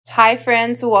Hi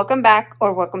friends, welcome back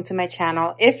or welcome to my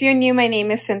channel. If you're new, my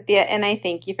name is Cynthia and I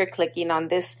thank you for clicking on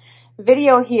this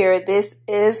video here. This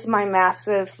is my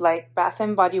massive Bath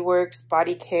and Body Works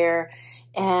body care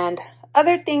and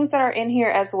other things that are in here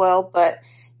as well. But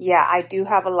yeah, I do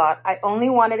have a lot. I only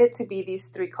wanted it to be these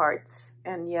 3 carts.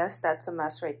 And yes, that's a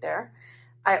mess right there.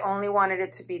 I only wanted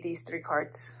it to be these 3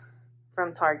 carts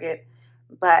from Target.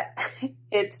 But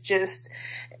it's just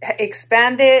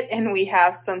expanded and we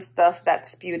have some stuff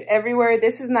that's spewed everywhere.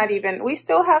 This is not even, we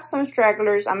still have some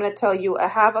stragglers. I'm going to tell you, I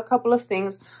have a couple of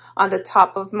things on the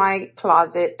top of my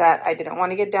closet that I didn't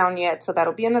want to get down yet. So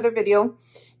that'll be another video.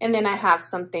 And then I have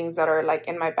some things that are like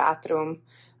in my bathroom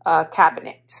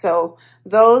cabinet. So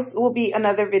those will be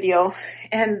another video.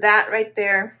 And that right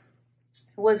there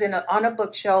was on a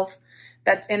bookshelf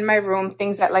that's in my room,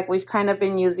 things that we've kind of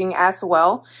been using as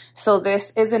well. So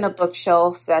this isn't a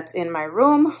bookshelf that's in my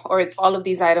room, or all of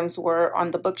these items were on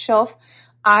the bookshelf.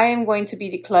 I am going to be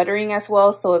decluttering as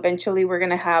well. So eventually we're going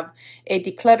to have a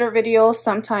declutter video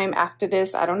sometime after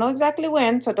this. I don't know exactly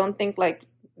when, so don't think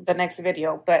the next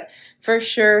video, but for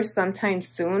sure sometime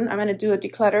soon I'm going to do a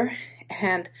declutter.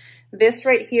 And this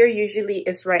right here usually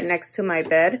is right next to my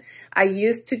bed. I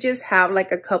used to just have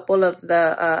a couple of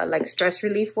the stress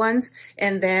relief ones,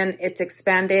 and then it's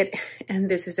expanded and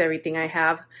this is everything I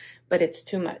have, but it's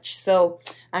too much. So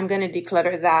I'm going to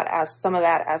declutter that as some of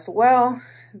that as well.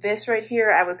 This right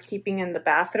here I was keeping in the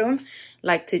bathroom,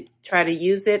 to try to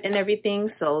use it and everything.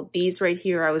 So these right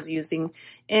here I was using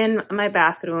in my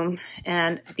bathroom,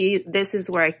 and this is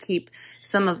where I keep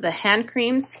some of the hand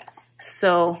creams.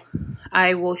 So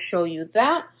I will show you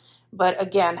that. But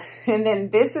again, and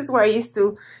then this is where I used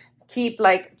to keep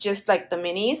just the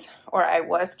minis, or I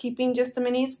was keeping just the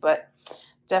minis, but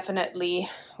definitely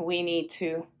we need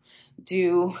to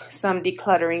do some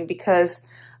decluttering because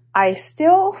I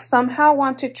still somehow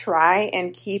want to try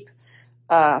and keep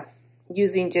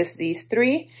using just these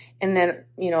 3 and then,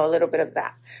 a little bit of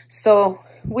that. So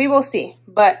we will see,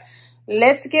 but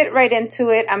let's get right into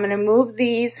it. I'm going to move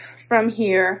these from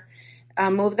here.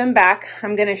 Move them back.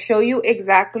 I'm going to show you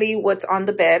exactly what's on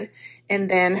the bed, and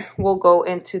then we'll go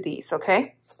into these,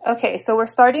 okay? Okay, so we're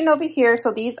starting over here.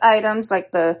 So these items,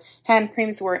 the hand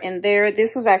creams, were in there.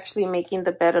 This was actually making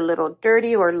the bed a little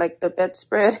dirty, or the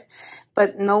bedspread,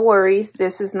 but no worries.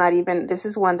 This is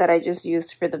one that I just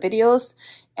used for the videos,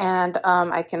 and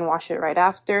I can wash it right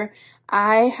after.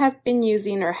 I have been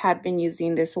using, or had been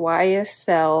using, this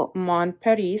YSL Mon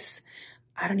Paris.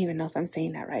 I don't even know if I'm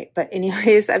saying that right, but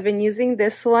anyways, I've been using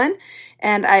this one,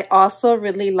 and I also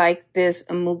really like this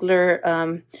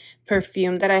Mugler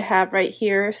perfume that I have right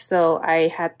here. So I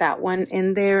had that one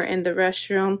in there in the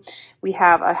restroom. We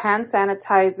have a hand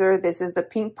sanitizer. This is the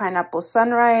Pink Pineapple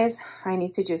Sunrise. I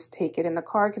need to just take it in the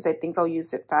car because I think I'll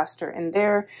use it faster in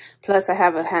there. Plus I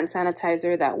have a hand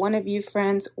sanitizer that one of you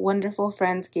friends, wonderful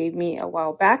friends, gave me a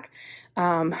while back.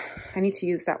 I need to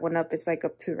use that one up. It's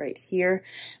up to right here,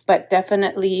 but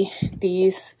definitely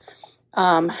these.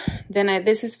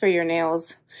 This is for your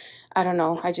nails. I don't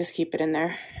know. I just keep it in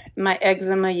there. My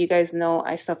eczema, you guys know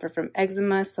I suffer from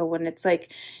eczema. So when it's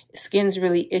skin's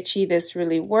really itchy, this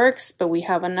really works. But we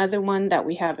have another one that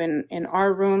we have in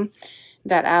our room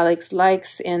that Alex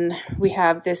likes. And we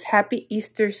have this Happy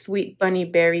Easter Sweet Bunny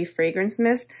Berry Fragrance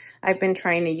Mist. I've been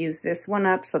trying to use this one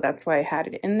up, so that's why I had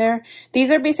it in there.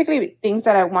 These are basically things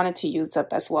that I wanted to use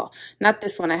up as well. Not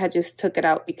this one. I had just took it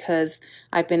out because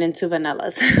I've been into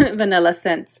vanilla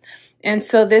scents. And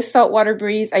so this Saltwater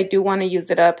Breeze, I do want to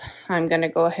use it up. I'm going to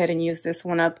go ahead and use this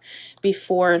one up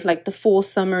before the full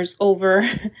summer's over.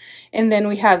 And then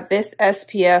we have this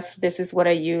SPF. This is what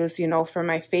I use, for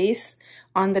my face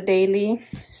on the daily.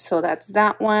 So that's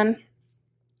that one.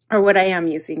 Or what I am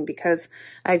using, because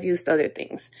I've used other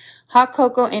things. Hot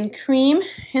cocoa and cream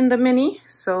in the mini.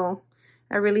 So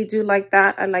I really do like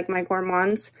that. I like my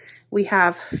gourmands. We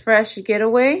have Fresh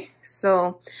Getaway.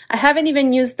 So I haven't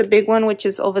even used the big one, which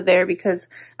is over there, because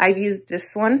I've used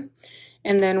this one.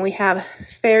 And then we have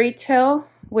Fairy Tale,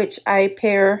 which I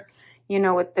pair,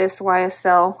 with this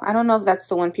YSL. I don't know if that's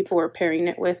the one people were pairing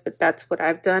it with, but that's what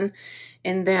I've done.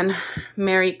 And then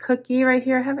Mary Cookie right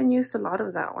here. I haven't used a lot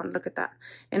of that one. Look at that.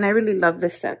 And I really love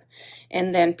this scent.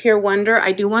 And then Pure Wonder.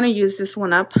 I do want to use this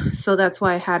one up, so that's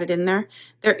why I had it in there.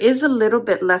 There is a little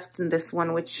bit left in this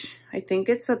one, which I think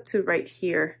it's up to right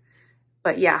here.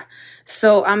 But yeah,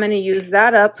 so I'm going to use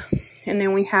that up. And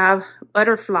then we have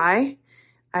Butterfly.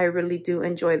 I really do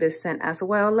enjoy this scent as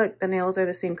well. Look, the nails are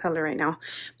the same color right now.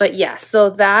 But yeah, so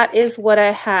that is what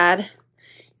I had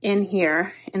in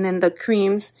here. And then the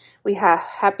creams, we have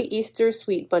Happy Easter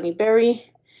Sweet Bunny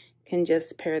Berry. can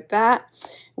just pair that.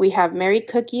 We have Mary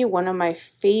Cookie, one of my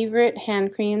favorite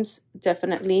hand creams,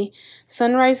 definitely.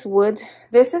 Sunrise Wood.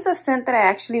 This is a scent that I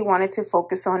actually wanted to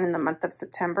focus on in the month of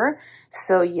September.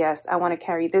 So yes, I want to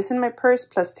carry this in my purse,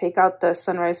 plus take out the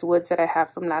Sunrise Woods that I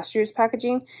have from last year's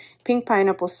packaging. Pink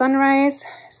Pineapple Sunrise,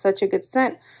 such a good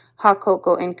scent. Hot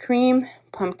Cocoa and Cream,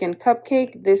 Pumpkin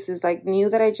Cupcake. This is like new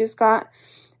that I just got.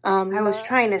 I was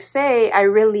trying to say I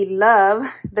really love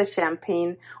the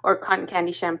champagne or cotton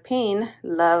candy champagne.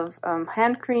 Love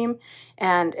hand cream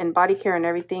and body care and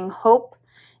everything. Hope.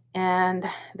 And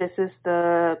this is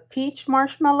the peach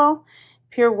marshmallow.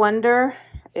 Pure Wonder.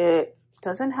 It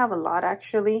doesn't have a lot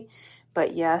actually,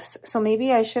 but yes. So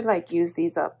maybe I should like use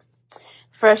these up.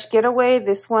 Fresh Getaway,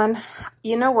 this one,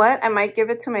 you know what? I might give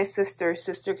it to my sister,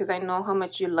 because I know how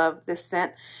much you love this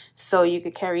scent. So you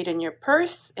could carry it in your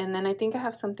purse. And then I think I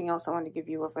have something else I want to give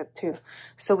you of it too.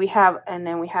 So we have, and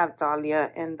then we have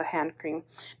Dahlia and the hand cream.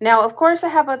 Now, of course, I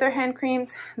have other hand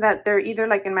creams that they're either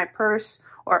like in my purse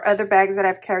or other bags that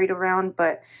I've carried around.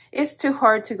 But it's too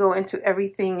hard to go into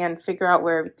everything and figure out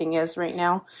where everything is right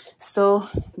now. So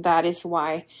that is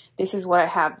why this is what I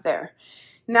have there.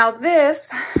 Now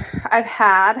this I've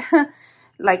had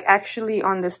like actually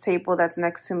on this table that's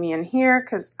next to me in here,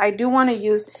 because I do want to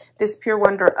use this Pure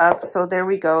Wonder up. So there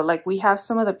we go. Like we have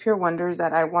some of the Pure Wonders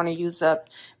that I want to use up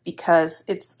because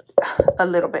it's a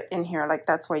little bit in here. Like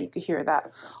that's why you could hear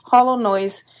that hollow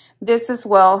noise. This as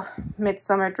well,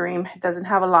 Midsummer Dream. It doesn't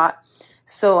have a lot.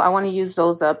 So I want to use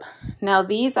those up. Now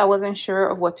these, I wasn't sure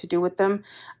of what to do with them.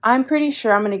 I'm pretty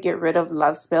sure I'm going to get rid of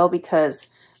Love Spell because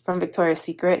from Victoria's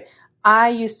Secret. I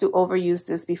used to overuse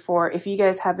this before. If you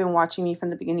guys have been watching me from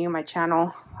the beginning of my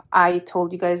channel, I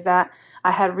told you guys that.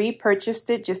 I had repurchased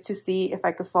it just to see if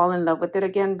I could fall in love with it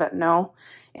again, but no.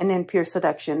 And then Pure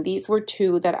Seduction. These were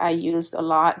two that I used a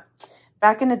lot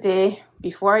back in the day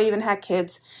before I even had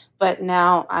kids, but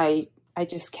now I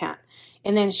just can't.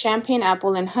 And then Champagne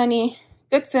Apple and Honey.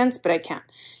 Good sense, but I can't.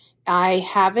 I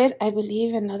have it, I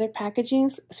believe, in other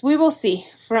packagings. So we will see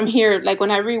from here. Like when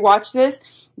I rewatch this,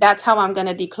 that's how I'm going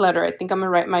to declutter. I think I'm going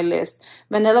to write my list.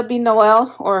 Vanilla Bean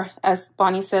Noel, or as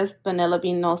Bonnie says, Vanilla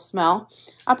Bean No Smell.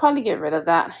 I'll probably get rid of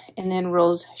that. And then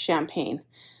Rose Champagne.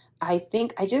 I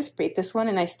think I just sprayed this one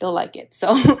and I still like it.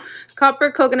 So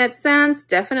Copper Coconut Sands,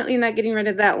 definitely not getting rid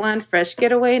of that one. Fresh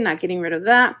Getaway, not getting rid of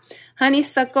that.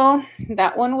 Honeysuckle,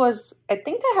 that one was, I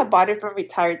think I had bought it from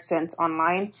Retired Scents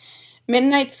online.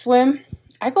 Midnight Swim,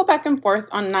 I go back and forth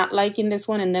on not liking this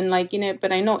one and then liking it,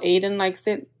 but I know Aiden likes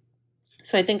it,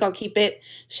 so I think I'll keep it.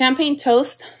 Champagne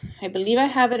Toast, I believe I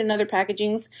have it in other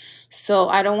packagings, so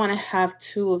I don't want to have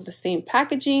two of the same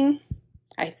packaging,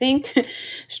 I think.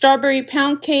 Strawberry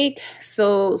Pound Cake,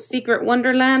 so Secret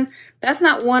Wonderland, that's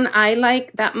not one I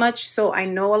like that much, so I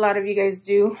know a lot of you guys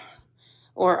do,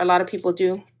 or a lot of people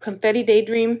do. Confetti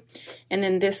Daydream, and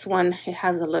then this one, it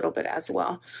has a little bit as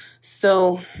well.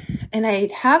 So, and I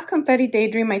have Confetti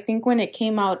Daydream, I think when it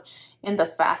came out in the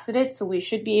faceted, so we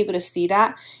should be able to see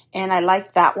that, and I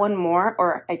like that one more,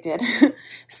 or I did.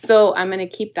 So I'm going to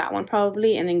keep that one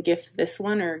probably, and then gift this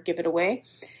one or give it away.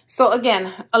 So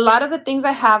again, a lot of the things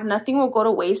I have, nothing will go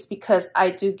to waste because I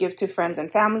do give to friends and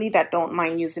family that don't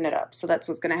mind using it up. So that's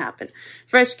what's going to happen.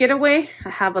 Fresh Getaway, I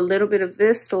have a little bit of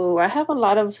this. So I have a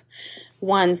lot of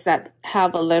ones that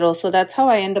have a little. So that's how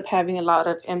I end up having a lot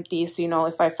of empties. You know,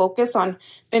 if I focus on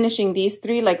finishing these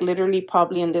three, like literally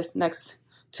probably in this next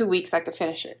 2 weeks, I could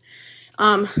finish it.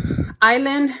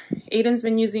 Island, Aiden's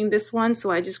been using this one,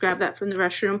 so I just grabbed that from the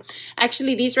restroom.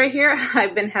 Actually, these right here,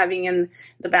 I've been having in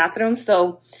the bathroom,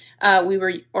 so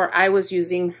I was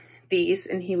using these,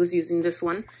 and he was using this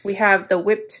one. We have the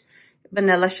Whipped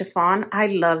Vanilla Chiffon. I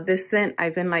love this scent. I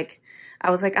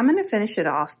was like, I'm going to finish it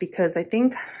off because I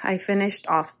think I finished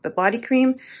off the body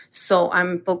cream, so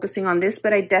I'm focusing on this,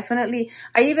 but I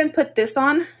even put this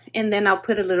on, and then I'll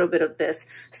put a little bit of this.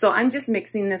 So I'm just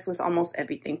mixing this with almost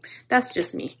everything. That's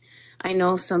just me. I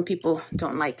know some people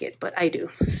don't like it, but I do.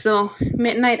 So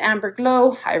Midnight Amber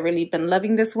Glow, I really been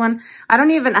loving this one. I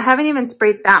haven't even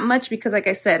sprayed that much because like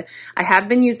I said, I have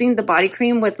been using the body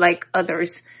cream with like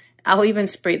others. I'll even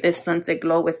spray this Sunset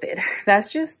Glow with it.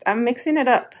 That's just, I'm mixing it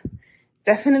up.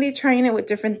 Definitely trying it with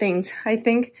different things. I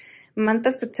think month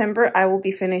of September, I will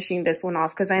be finishing this one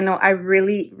off because I know I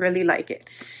really, really like it.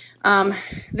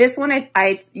 This one,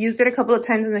 I used it a couple of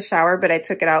times in the shower, but I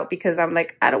took it out because I'm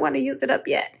like, I don't want to use it up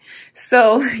yet.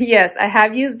 So yes, I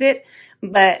have used it,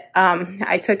 but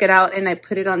I took it out and I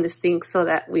put it on the sink so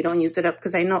that we don't use it up,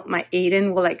 because I know my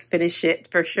Aiden will like finish it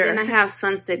for sure. Then I have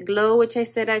Sunset Glow, which I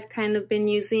said I've kind of been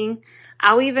using.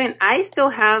 I still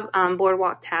have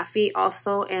Boardwalk Taffy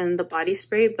also and the body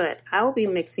spray, but I'll be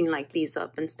mixing like these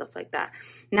up and stuff like that.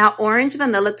 Now, Orange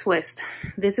Vanilla Twist.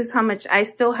 This is how much I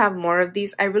still have more of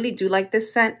these. I really do like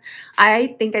this scent.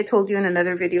 I think I told you in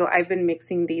another video, I've been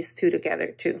mixing these two together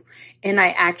too. And I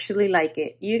actually like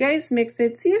it. You guys mix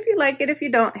it. See if you like it. If you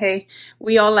don't, hey,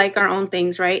 we all like our own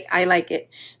things, right? I like it.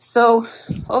 So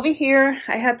over here,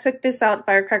 I had took this out,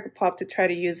 Firecracker Pop, to try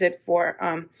to use it for,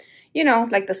 you know,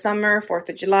 like the summer, 4th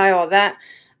of July, all that.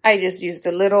 I just used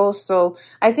a little. So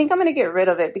I think I'm going to get rid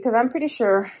of it because I'm pretty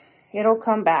sure it'll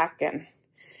come back. And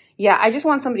yeah, I just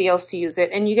want somebody else to use it.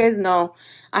 And you guys know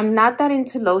I'm not that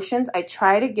into lotions. I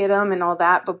try to get them and all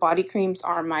that, but body creams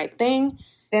are my thing.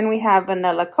 Then we have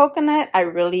Vanilla Coconut. I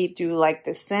really do like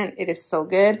this scent. It is so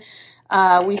good.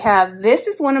 We have, this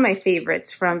is one of my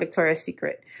favorites from Victoria's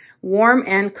Secret. Warm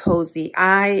and Cozy.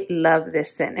 I love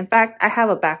this scent. In fact, I have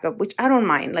a backup, which I don't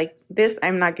mind. Like this,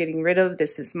 I'm not getting rid of.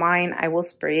 This is mine. I will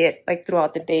spray it like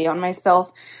throughout the day on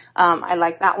myself. I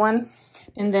like that one.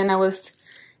 And then I was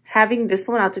having this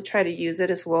one out to try to use it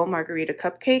as well, Margarita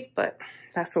Cupcake, but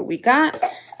that's what we got.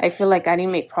 I feel like I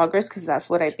didn't make progress because that's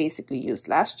what I basically used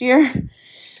last year.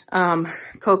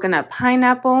 Coconut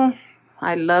Pineapple.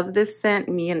 I love this scent,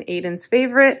 me and Aiden's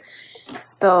favorite.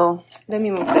 So let me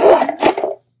move this.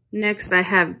 Next, I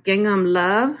have Gingham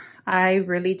Love. I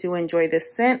really do enjoy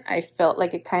this scent. I felt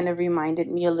like it kind of reminded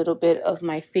me a little bit of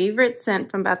my favorite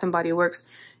scent from Bath & Body Works,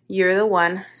 You're the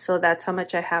One. So that's how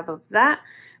much I have of that.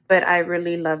 But I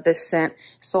really love this scent.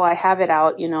 So I have it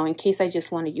out, you know, in case I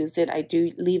just want to use it. I do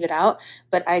leave it out,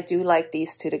 but I do like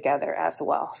these two together as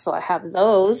well. So I have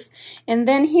those. And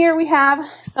then here we have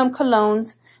some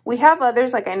colognes. We have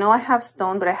others, like I know I have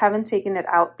Stone, but I haven't taken it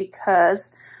out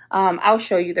because I'll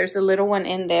show you. There's a little one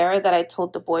in there that I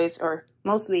told the boys, or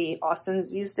mostly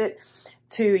Austin's used it,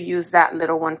 to use that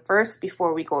little one first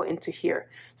before we go into here.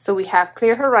 So we have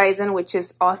Clear Horizon, which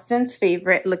is Austin's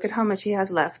favorite. Look at how much he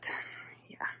has left.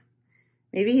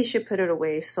 Maybe he should put it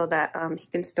away so that he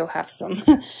can still have some,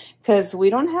 because we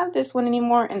don't have this one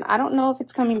anymore and I don't know if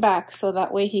it's coming back, so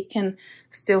that way he can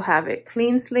still have it.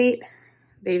 Clean Slate,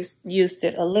 they've used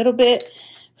it a little bit.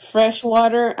 Fresh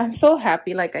Water, I'm so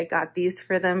happy like I got these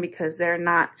for them because they're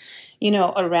not, you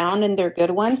know, around and they're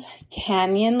good ones.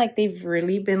 Canyon, like they've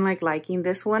really been like liking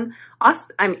this one.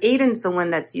 Aiden's the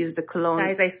one that's used the cologne.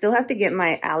 Guys, I still have to get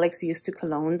my Alex used to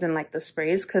colognes and like the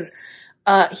sprays because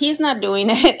he's not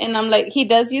doing it, and I'm like, he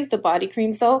does use the body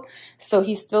cream, so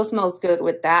he still smells good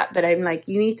with that, but I'm like,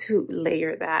 you need to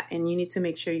layer that and you need to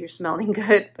make sure you're smelling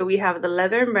good. But we have the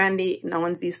Leather and Brandy. No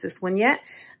one's used this one yet.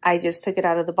 I just took it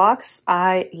out of the box.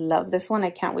 I love this one.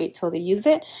 I can't wait till they use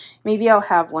it. Maybe I'll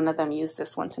have one of them use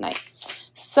this one tonight.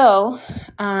 So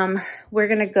we're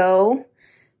gonna go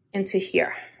into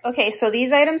here. Okay, so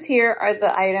these items here are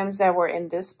the items that were in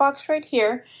this box right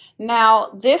here. Now,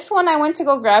 this one I went to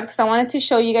go grab because I wanted to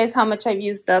show you guys how much I've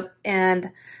used up,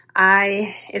 and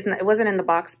it wasn't in the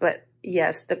box, but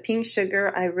yes, the Pink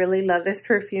Sugar. I really love this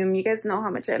perfume. You guys know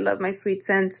how much I love my sweet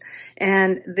scents,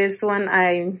 and this one,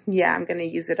 I'm gonna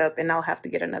use it up, and I'll have to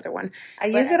get another one. I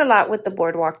use it a lot with the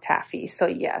Boardwalk Taffy, so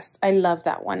yes, I love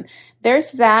that one.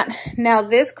 There's that. Now,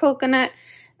 this coconut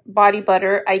body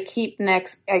butter, I keep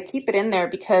it in there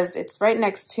because it's right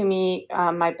next to me,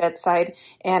 my bedside,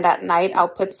 and at night I'll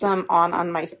put some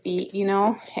on my feet, you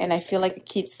know, and I feel like it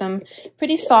keeps them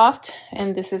pretty soft.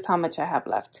 And this is how much I have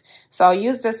left, so I'll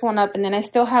use this one up. And then I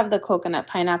still have the Coconut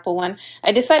Pineapple one.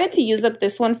 I decided to use up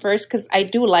this one first because I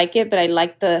do like it, but I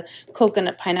like the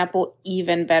Coconut Pineapple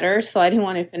even better, so I didn't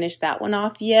want to finish that one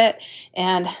off yet,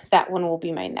 and that one will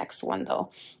be my next one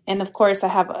though. And of course I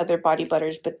have other body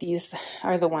butters, but these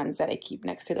are the ones that I keep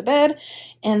next to the bed.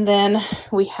 And then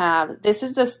we have, this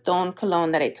is the Stone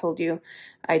cologne that I told you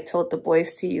I told the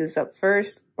boys to use up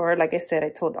first, or like I said, I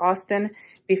told Austin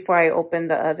before I opened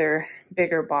the other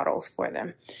bigger bottles for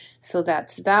them. So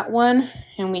that's that one.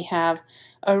 And we have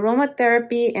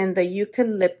Aromatherapy and the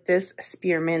Eucalyptus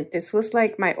Spearmint. This was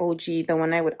like my OG, the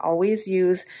one I would always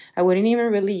use. I wouldn't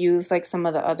even really use like some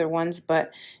of the other ones,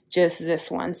 but just this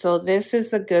one. So this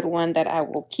is a good one that I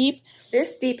will keep.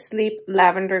 This Deep Sleep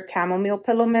Lavender Chamomile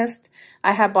Pillow Mist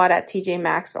I had bought at TJ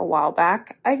Maxx a while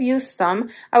back. I've used some.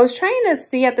 I was trying to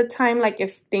see at the time like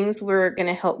if things were going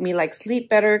to help me like sleep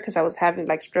better because I was having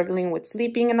like struggling with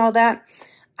sleeping and all that.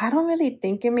 I don't really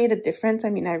think it made a difference. I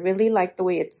mean, I really like the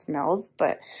way it smells,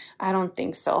 but I don't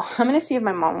think so. I'm going to see if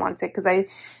my mom wants it because I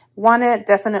want it.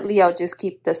 Definitely, I'll just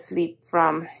keep the sleep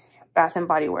from Bath and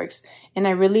Body Works. And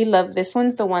I really love this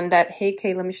one's the one that, hey,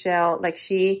 Kayla Michelle, like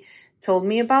she told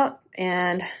me about.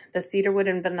 And the cedarwood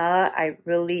and vanilla, I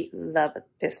really love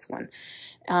this one.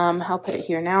 I'll put it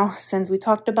here now since we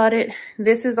talked about it.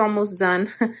 This is almost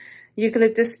done.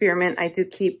 Eucalyptus spearmint. I do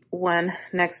keep one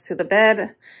next to the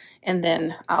bed. And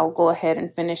then I'll go ahead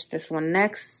and finish this one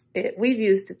next. We've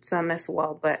used it some as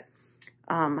well, but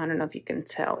I don't know if you can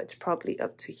tell. It's probably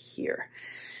up to here.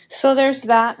 So there's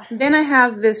that. Then I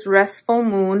have this Restful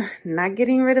Moon. Not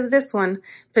getting rid of this one.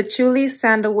 Patchouli,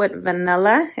 Sandalwood,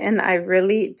 Vanilla. And I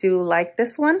really do like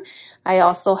this one. I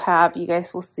also have, you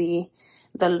guys will see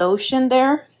the lotion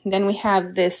there. Then we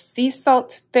have this Sea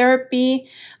Salt Therapy.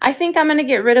 I think I'm going to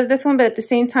get rid of this one, but at the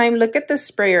same time, look at the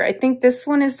sprayer. I think this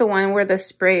one is the one where the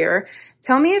sprayer.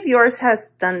 Tell me if yours has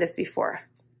done this before.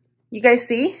 You guys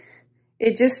see?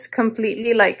 It just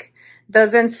completely like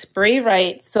doesn't spray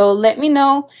right. So let me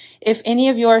know if any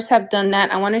of yours have done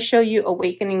that. I want to show you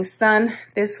Awakening Sun.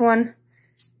 This one,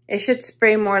 it should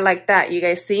spray more like that. You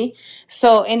guys see?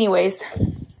 So anyways,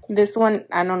 this one,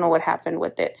 I don't know what happened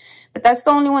with it, but that's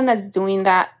the only one that's doing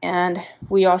that. And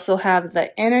we also have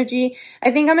the Energy.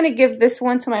 I think I'm going to give this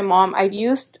one to my mom. I've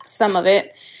used some of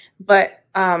it, but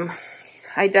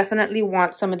I definitely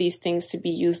want some of these things to be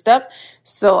used up.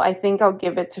 So I think I'll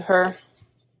give it to her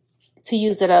to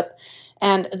use it up.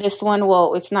 And this one,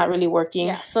 well, it's not really working.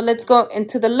 Yeah. So let's go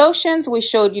into the lotions. We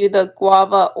showed you the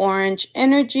Guava Orange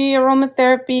Energy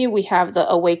Aromatherapy. We have the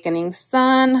Awakening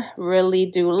Sun. Really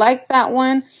do like that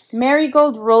one.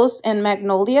 Marigold, Rose, and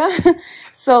Magnolia.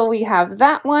 So we have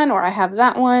that one, or I have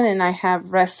that one, and I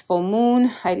have Restful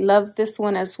Moon. I love this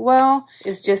one as well.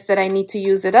 It's just that I need to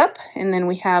use it up. And then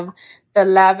we have the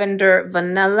Lavender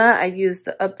Vanilla. I used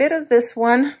a bit of this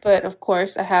one, but of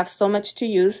course I have so much to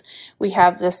use. We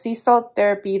have the Sea Salt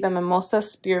Therapy, the Mimosa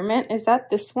Spearmint. Is that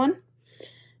this one?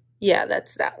 Yeah,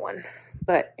 that's that one.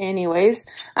 But anyways,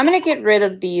 I'm going to get rid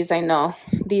of these, I know,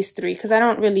 these three, because I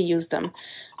don't really use them.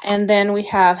 And then we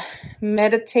have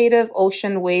Meditative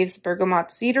Ocean Waves, Bergamot,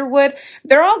 Cedarwood.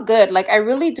 They're all good. Like, I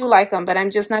really do like them, but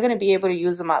I'm just not going to be able to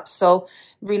use them up. So,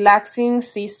 Relaxing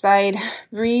Seaside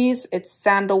Breeze, it's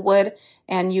Sandalwood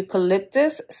and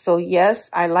Eucalyptus. So,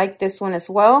 yes, I like this one as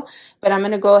well. But I'm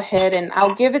going to go ahead and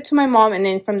I'll give it to my mom. And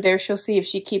then from there, she'll see if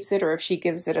she keeps it or if she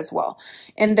gives it as well.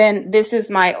 And then this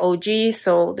is my OG,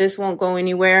 so this won't go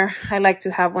anywhere. I like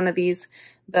to have one of these,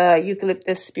 the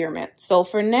Eucalyptus Spearmint. So,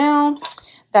 for now,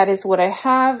 that is what I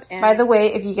have. And by the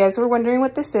way, if you guys were wondering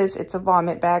what this is, it's a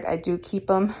vomit bag. I do keep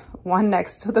them one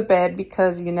next to the bed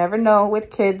because you never know with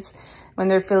kids when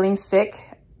they're feeling sick.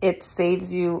 It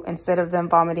saves you, instead of them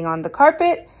vomiting on the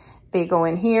carpet, they go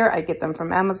in here. I get them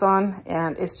from Amazon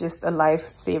and it's just a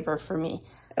lifesaver for me.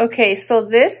 Okay, so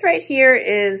this right here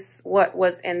is what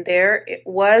was in there. It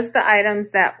was the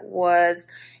items that was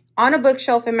on a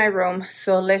bookshelf in my room.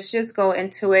 So let's just go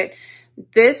into it.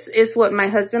 This is what my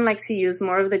husband likes to use,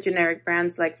 more of the generic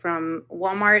brands like from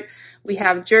Walmart. We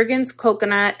have Jergens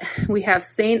Coconut. We have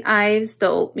St. Ives, the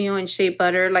oatmeal and shea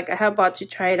butter. Like, I have bought to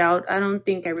try it out. I don't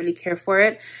think I really care for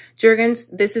it. Jergens,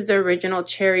 this is the original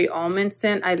cherry almond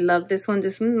scent. I love this one.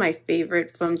 This one's my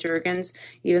favorite from Jergens,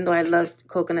 even though I love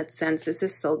coconut scents. This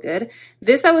is so good.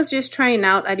 This I was just trying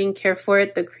out. I didn't care for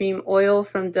it. The cream oil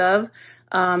from Dove.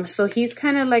 So he's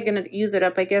kind of like going to use it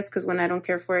up, I guess, because when I don't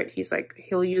care for it, he's like,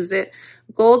 he'll use it.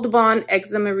 Gold Bond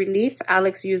Eczema Relief.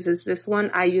 Alex uses this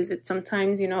one. I use it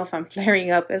sometimes, you know, if I'm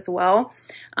flaring up as well.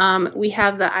 We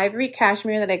have the Ivory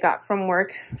Cashmere that I got from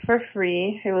work for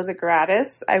free. It was a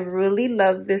gratis. I really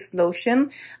love this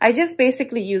lotion. I just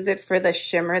basically use it for the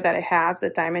shimmer that it has, the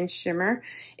diamond shimmer.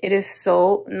 It is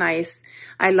so nice.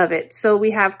 I love it. So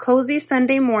we have Cozy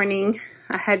Sunday Morning.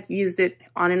 I had used it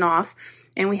on and off.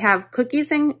 And we have cookies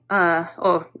and,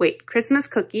 Christmas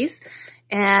cookies.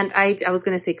 And I was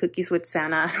going to say cookies with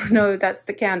Santa. I don't know if that's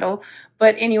the candle.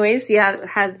 But anyways, yeah,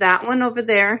 had that one over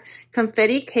there.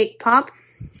 Confetti Cake Pop.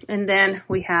 And then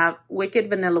we have Wicked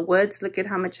Vanilla Woods. Look at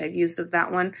how much I've used of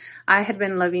that one. I had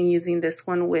been loving using this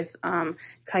one with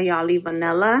Kayali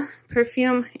Vanilla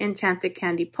perfume, Enchanted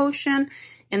Candy Potion,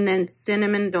 and then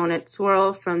Cinnamon Donut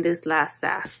Swirl from this last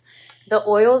Sass. The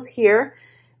oils here,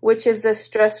 which is the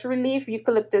Stress Relief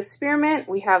Eucalyptus Spearmint.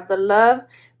 We have the Love.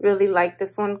 Really like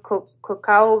this one,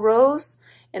 Cacao Rose.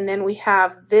 And then we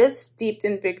have this Steeped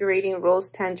Invigorating Rose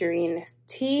Tangerine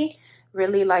Tea.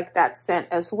 Really like that scent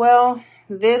as well.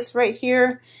 This right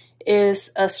here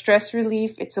is a stress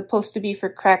relief. It's supposed to be for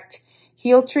cracked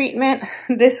heel treatment.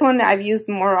 This one I've used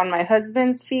more on my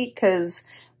husband's feet because,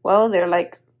 well, they're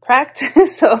like cracked.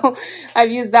 So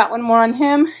I've used that one more on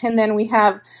him. And then we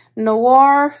have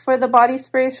Noir for the body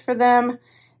sprays for them.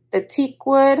 The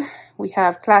Teakwood, We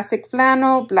have classic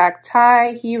flannel, black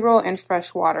tie, hero, and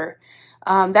freshwater.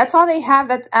 That's all they have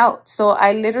that's out. So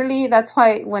I literally, that's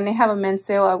why when they have a men's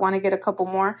sale, I want to get a couple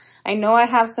more. I know I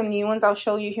have some new ones I'll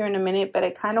show you here in a minute, but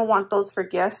I kind of want those for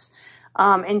gifts.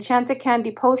 Enchanted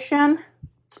Candy Potion.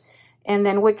 And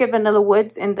then Wicked Vanilla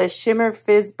Woods in the Shimmer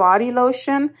Fizz Body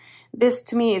Lotion. This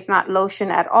to me is not lotion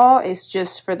at all. It's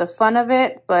just for the fun of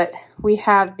it. But we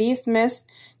have these mist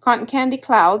Cotton Candy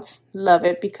Clouds. Love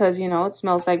it because, you know, it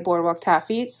smells like Boardwalk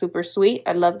Taffy. It's super sweet.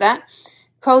 I love that.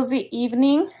 Cozy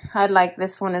Evening. I like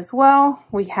this one as well.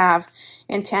 We have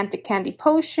Enchanted Candy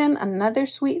Potion. Another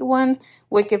sweet one.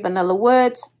 Wicked Vanilla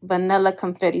Woods. Vanilla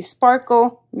Confetti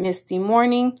Sparkle. Misty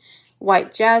Morning.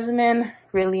 White Jasmine.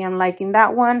 Really am liking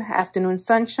that one. Afternoon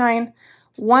Sunshine.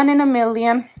 One in a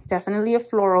Million. Definitely a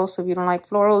floral. So if you don't like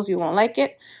florals, you won't like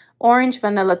it. Orange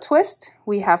Vanilla Twist.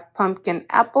 We have Pumpkin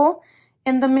Apple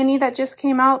in the mini that just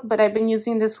came out. But I've been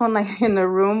using this one like in the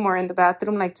room or in the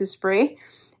bathroom like to spray.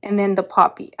 And then the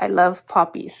Poppy. I love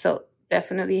poppies. So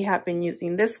definitely have been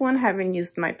using this one. Haven't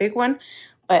used my big one.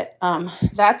 But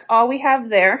that's all we have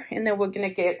there. And then we're going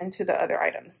to get into the other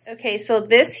items. Okay, so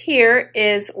this here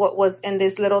is what was in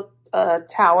this little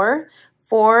tower.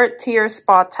 4-tier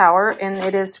spa tower, and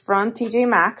it is from TJ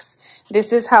Maxx.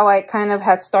 This is how I kind of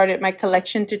had started my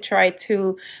collection to try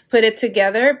to put it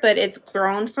together, but it's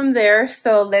grown from there.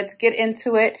 So let's get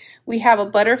into it. We have a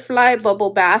butterfly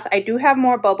bubble bath. I do have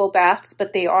more bubble baths,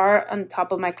 but they are on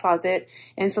top of my closet,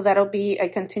 and so that'll be a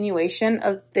continuation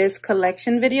of this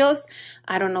collection videos.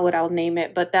 I don't know what I'll name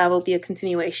it, but that will be a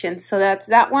continuation. So that's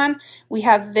that one. We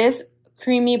have this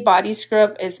creamy body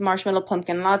scrub is Marshmallow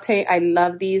Pumpkin Latte. I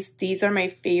love these. These are my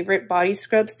favorite body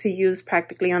scrubs to use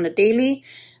practically on a daily.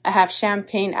 I have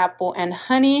Champagne Apple and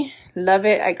Honey. Love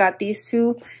it. I got these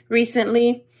two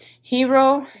recently.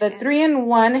 Hero, the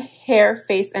 3-in-1 hair,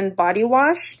 face, and body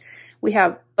wash. We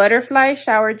have Butterfly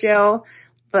Shower Gel,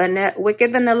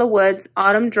 Wicked Vanilla Woods,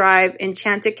 Autumn Drive,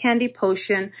 Enchanted Candy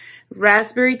Potion,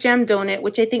 Raspberry Jam Donut,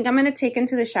 which I think I'm going to take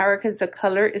into the shower because the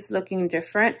color is looking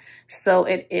different. So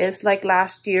it is like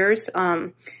last year's.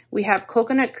 We have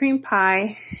Coconut Cream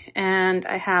Pie, and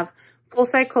I have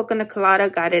Poolside Coconut Colada.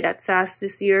 Got it at SAS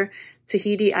this year.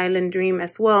 Tahiti Island Dream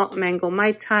as well. Mango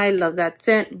Mai Tai. Love that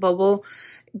scent. Bubble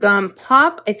Gum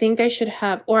Pop. I think I should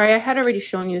have, or I had already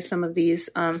shown you some of these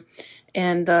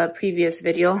in the previous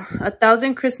video.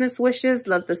 1,000 Christmas Wishes.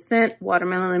 Love the scent.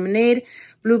 Watermelon Lemonade.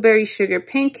 Blueberry Sugar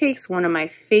Pancakes. One of my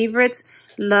favorites.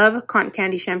 Love Cotton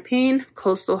Candy Champagne.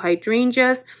 Coastal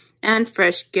Hydrangeas. And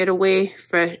Fresh Getaway.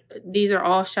 These are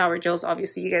all shower gels,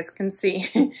 obviously, you guys can see.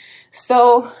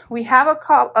 So we have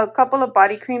a couple of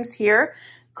body creams here.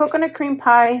 Coconut Cream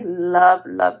Pie.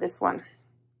 Love this one.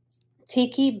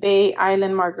 Tiki Bay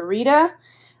Island Margarita.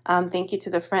 Thank you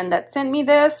to the friend that sent me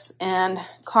this. And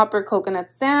Copper Coconut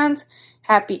Sands.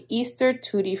 Happy Easter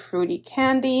Tutti Frutti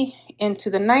Candy. Into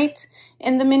the Night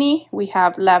in the mini. We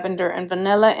have Lavender and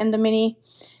Vanilla in the mini.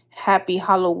 Happy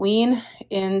Halloween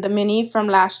in the mini from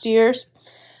last year's.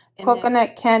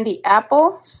 Coconut Candy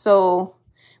Apple. So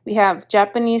we have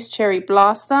Japanese Cherry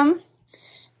Blossom.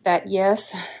 That,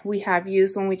 yes, we have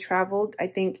used when we traveled. I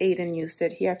think Aiden used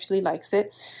it. He actually likes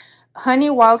it. Honey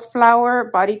Wildflower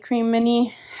Body Cream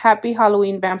Mini. Happy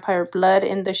Halloween Vampire Blood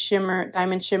in the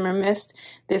Diamond Shimmer Mist.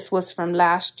 This was from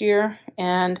last year.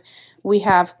 And we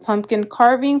have Pumpkin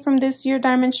Carving from this year,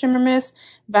 Diamond Shimmer Mist.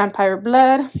 Vampire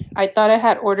Blood. I thought I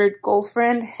had ordered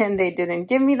Girlfriend, and they didn't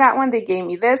give me that one. They gave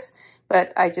me this,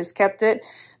 but I just kept it.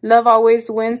 Love Always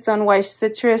Wins Sunwise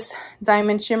Citrus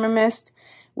Diamond Shimmer Mist.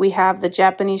 We have the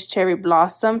Japanese Cherry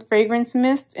Blossom Fragrance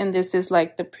Mist, and this is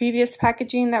like the previous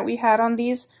packaging that we had on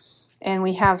these. And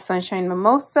we have Sunshine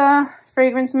Mimosa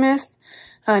Fragrance Mist,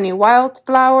 Honey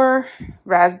Wildflower,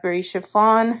 Raspberry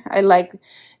Chiffon. I like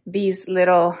these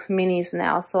little minis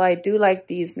now, so I do like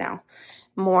these now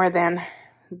more than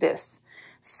this.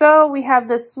 So we have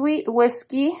the Sweet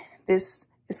Whiskey. This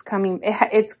is coming,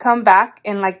 it's come back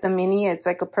in like the mini. It's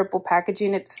like a purple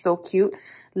packaging. It's so cute.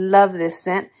 Love this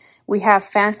scent. We have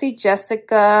Fancy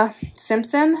Jessica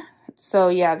Simpson. So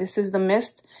yeah, this is the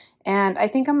mist. And I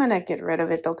think I'm going to get rid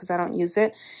of it though because I don't use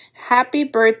it. Happy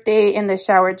Birthday in the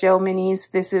Shower Gel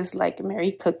Minis. This is like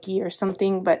Mary Cookie or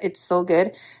something, but it's so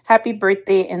good. Happy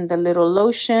Birthday in the little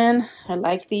lotion. I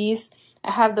like these. I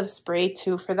have the spray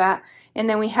too for that. And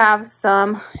then we have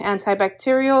some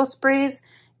antibacterial sprays.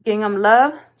 Gingham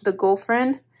Love, the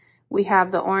Girlfriend. We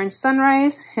have the Orange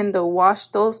Sunrise and the Wash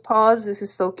Those Paws. This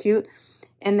is so cute.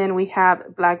 And then we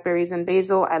have Blackberries and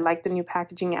Basil. I like the new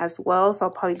packaging as well, so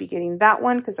I'll probably be getting that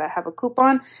one because I have a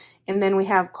coupon. And then we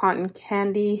have Cotton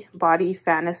Candy Body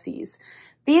Fantasies.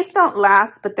 These don't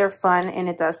last, but they're fun and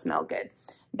it does smell good.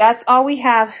 that's all we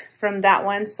have from that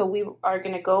one. So we are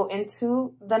going to go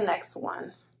into the next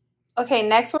one. Okay,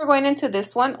 next we're going into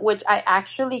this one, which I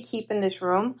actually keep in this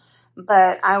room,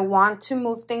 but I want to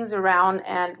move things around,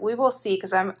 and we will see,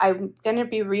 because I'm going to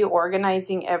be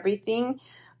reorganizing everything,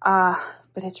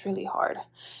 but it's really hard.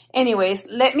 Anyways,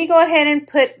 let me go ahead and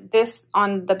put this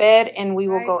on the bed, and we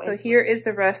will go. So here is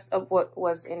the rest of what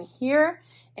was in here,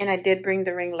 and I did bring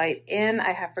the ring light in.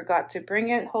 I have forgot to bring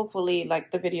it. Hopefully,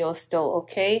 like, the video is still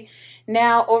okay.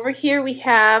 Now, over here we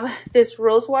have this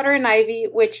rose water and ivy,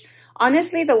 which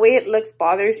honestly, the way it looks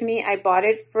bothers me. I bought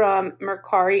it from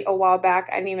Mercari a while back.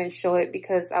 I didn't even show it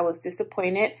because I was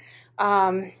disappointed.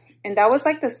 And that was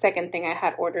like the second thing I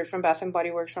had ordered from Bath &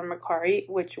 Body Works from Mercari,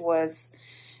 which was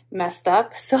messed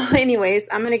up. So anyways,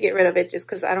 I'm going to get rid of it just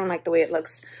because I don't like the way it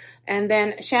looks. And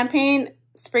then champagne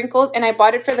sprinkles, and I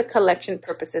bought it for the collection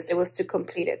purposes. It was to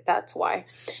complete it. That's why.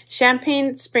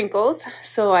 Champagne sprinkles.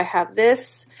 So I have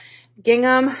this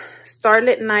gingham,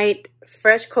 starlit night,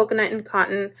 fresh coconut and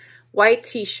cotton, white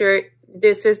t-shirt.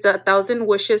 This is the 1,000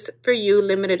 Wishes for You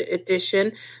limited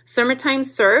edition. Summertime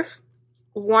Surf,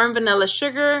 warm vanilla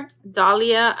sugar,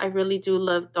 dahlia. I really do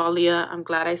love dahlia. I'm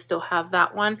glad I still have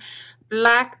that one.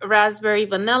 Black raspberry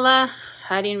vanilla.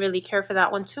 I didn't really care for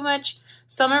that one too much.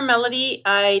 Summer Melody.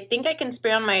 I think I can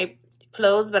spray on my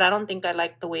clothes, but I don't think I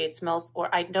like the way it smells, or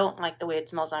I don't like the way it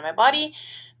smells on my body.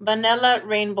 Vanilla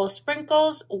rainbow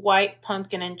sprinkles, white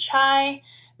pumpkin and chai,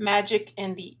 magic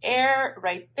in the air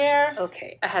right there.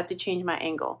 Okay, I had to change my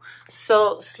angle.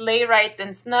 So sleigh rides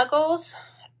and snuggles,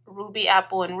 ruby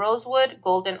apple and rosewood,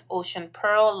 golden ocean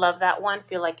pearl, love that one,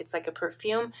 feel like it's like a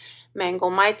perfume. Mango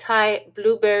mai tai,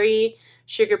 blueberry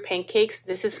sugar pancakes,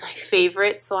 this is my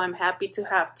favorite, so I'm happy to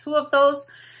have 2 of those.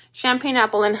 Champagne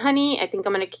apple and honey, I think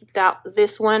I'm going to keep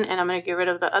this one, and I'm going to get rid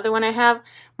of the other one I have.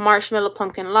 Marshmallow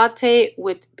pumpkin latte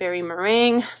with berry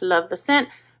meringue, love the scent.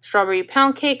 Strawberry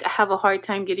pound cake, I have a hard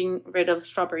time getting rid of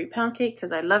strawberry pound cake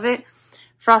because I love it.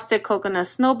 Frosted coconut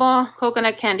snowball,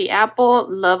 coconut candy apple,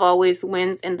 love always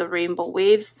wins in the rainbow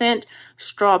waves scent.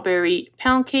 Strawberry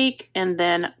pound cake, and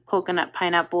then coconut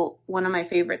pineapple, one of my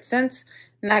favorite scents.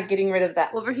 Not getting rid of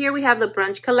that. Over here we have the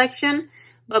brunch collection,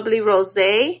 bubbly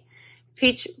rosé,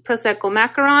 peach prosecco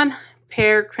macaron,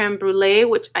 pear creme brulee,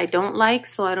 which I don't like,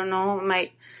 so I don't know, I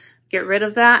might get rid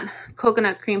of that.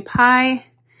 Coconut cream pie,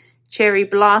 cherry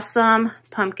blossom,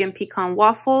 pumpkin pecan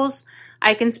waffles.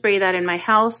 I can spray that in my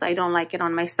house. I don't like it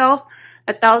on myself.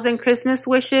 1,000 Christmas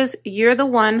wishes. You're the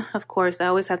one. Of course, I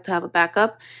always have to have a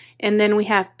backup. And then we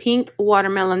have pink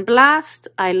watermelon blast.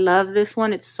 I love this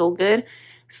one. It's so good.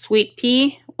 Sweet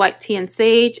pea, white tea and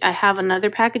sage. I have another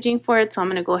packaging for it, so I'm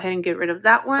going to go ahead and get rid of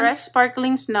that one. Fresh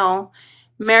sparkling snow,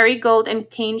 marigold and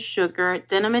cane sugar,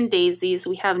 denim and daisies.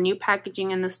 We have new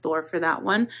packaging in the store for that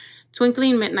one.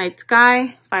 Twinkling midnight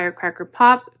sky, firecracker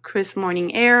pop, crisp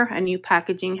morning air. A new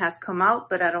packaging has come out,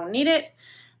 but I don't need it.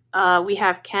 We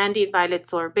have candied violet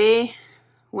sorbet,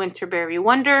 winterberry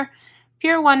wonder,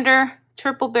 pure wonder,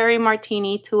 triple berry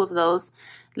martini, 2 of those.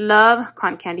 Love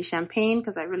cotton candy champagne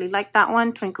because I really like that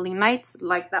one. Twinkling nights,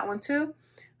 like that one too.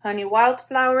 Honey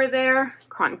wildflower there.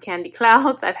 Cotton candy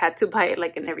clouds. I've had to buy it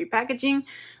like in every packaging.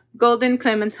 Golden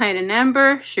clementine and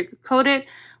amber, sugar coated.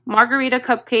 Margarita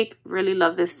cupcake. Really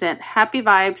love this scent. Happy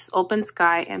vibes, open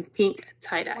sky, and pink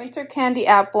tie-dye. Winter candy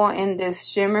apple in this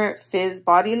shimmer fizz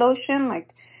body lotion,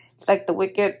 like the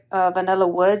Wicked Vanilla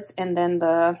Woods, and then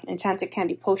the Enchanted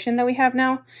Candy Potion that we have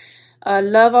now.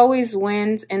 Love always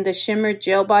wins in the shimmer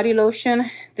gel body lotion.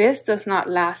 This does not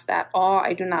last at all.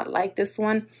 I do not like this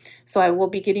one, so I will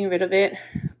be getting rid of it.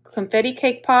 Confetti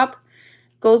cake pop,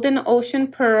 golden ocean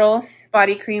pearl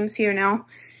body creams here now.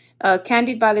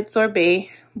 Candied violet sorbet,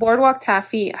 boardwalk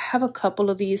taffy. I have a couple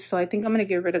of these, so I think I'm gonna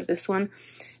get rid of this one.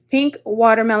 Pink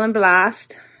watermelon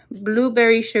blast,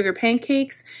 blueberry sugar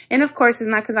pancakes, and of course it's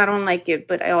not because I don't like it,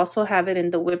 but I also have it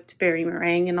in the whipped berry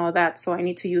meringue and all that, so I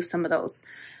need to use some of those.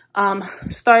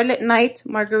 Starlit Night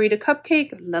Margarita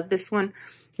Cupcake, love this one.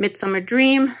 Midsummer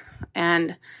Dream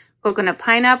and Coconut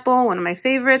Pineapple, one of my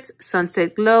favorites.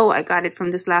 Sunset Glow, I got it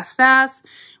from this last SAS.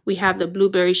 We have the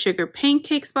Blueberry Sugar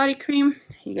Pancakes body cream.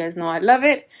 You guys know I love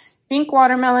it. Pink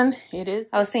Watermelon, I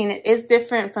was saying it is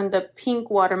different from the Pink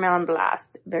Watermelon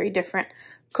Blast. Very different.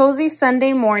 Cozy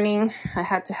Sunday Morning, I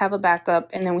had to have a backup.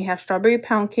 And then we have Strawberry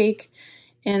Pound Cake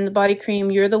and the body cream,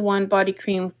 You're the One body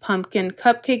cream, pumpkin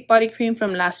cupcake body cream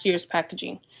from last year's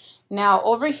packaging. Now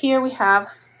over here we have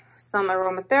some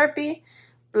aromatherapy,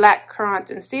 black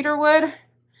currant and cedarwood.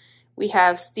 We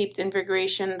have Steeped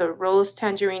Invigoration, the rose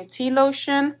tangerine tea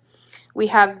lotion. We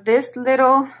have this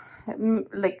little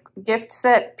like gift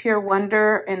set, Pure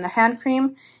Wonder in the hand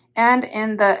cream and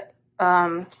in the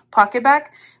pocket bag.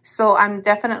 So I'm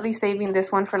definitely saving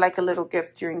this one for like a little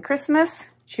gift during Christmas.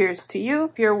 Cheers to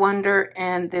you. Pure Wonder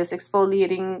and this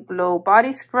exfoliating glow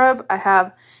body scrub. I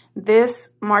have this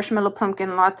marshmallow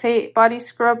pumpkin latte body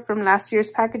scrub from last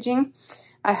year's packaging.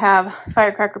 I have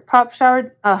firecracker pop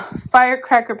shower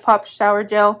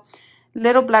gel,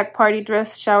 little black party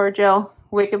dress shower gel,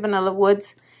 Wicked Vanilla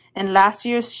Woods, and last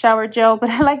year's shower gel, but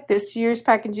I like this year's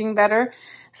packaging better.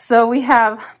 So we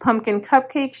have pumpkin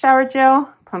cupcake shower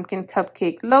gel, pumpkin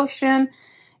cupcake lotion,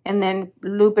 and then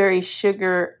blueberry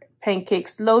sugar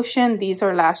pancakes lotion. These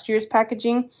are last year's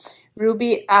packaging.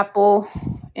 Ruby apple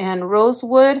and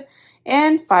rosewood,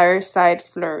 and fireside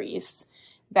flurries.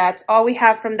 That's all we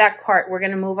have from that cart. We're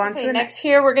going to move on to the next.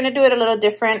 Here, we're going to do it a little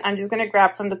different. I'm just going to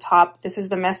grab from the top. This is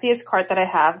the messiest cart that I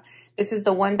have. This is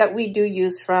the one that we do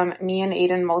use from me and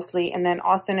Aiden mostly. And then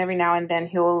Austin, every now and then,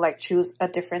 he'll like choose a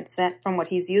different scent from what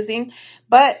he's using.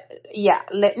 But yeah,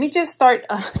 let me just start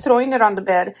throwing it on the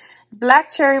bed.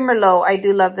 Black Cherry Merlot. I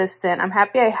do love this scent. I'm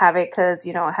happy I have it because,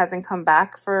 you know, it hasn't come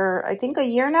back for, I think, a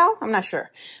year now. I'm not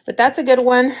sure. But that's a good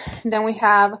one. And then we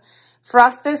have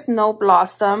Frosted Snow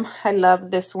Blossom. I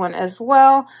love this one as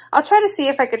well. I'll try to see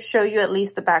if I could show you at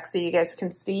least the back so you guys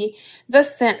can see the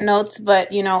scent notes.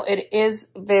 But, you know, it is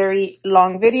very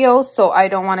long video, so I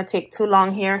don't want to take too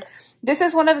long here. This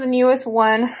is one of the newest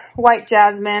one, White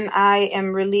Jasmine. I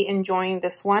am really enjoying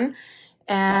this one.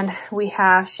 And we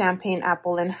have Champagne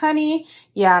Apple and Honey.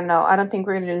 Yeah, no, I don't think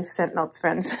we're going to do scent notes,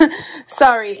 friends.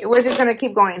 Sorry, we're just going to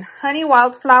keep going. Honey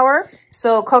Wildflower.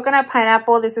 So Coconut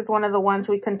Pineapple. This is one of the ones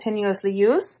we continuously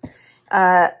use.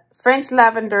 French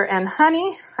Lavender and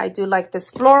Honey. I do like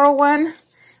this floral one.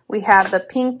 We have the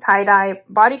Pink Tie-Dye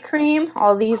Body Cream.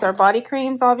 All these are body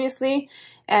creams, obviously.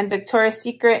 And Victoria's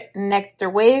Secret Nectar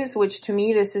Waves, which to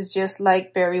me, this is just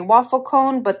like berry waffle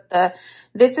cone. But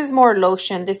this is more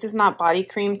lotion. This is not body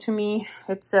cream to me.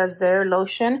 It says there,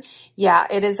 lotion. Yeah,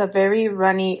 it is a very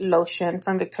runny lotion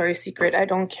from Victoria's Secret. I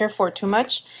don't care for it too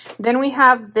much. Then we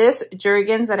have this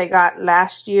Jergens that I got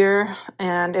last year.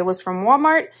 And it was from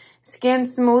Walmart. Skin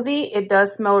Smoothie. It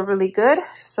does smell really good.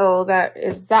 So that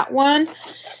is that one.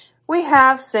 We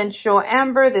have Sensual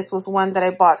Amber. This was one that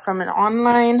I bought from an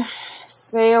online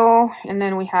sale. And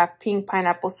then we have Pink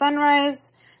Pineapple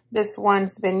Sunrise. This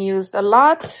one's been used a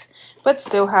lot, but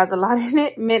still has a lot in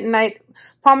it. Midnight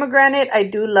Pomegranate. I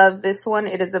do love this one.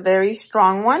 It is a very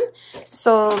strong one.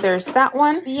 So there's that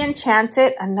one. Be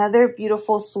Enchanted. Another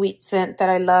beautiful sweet scent that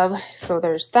I love. So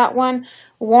there's that one.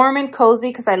 Warm and Cozy,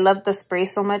 because I love the spray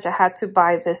so much. I had to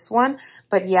buy this one.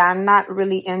 But yeah, I'm not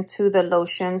really into the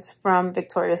lotions from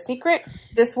Victoria's Secret.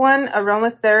 This one,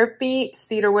 Aromatherapy,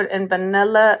 Cedarwood and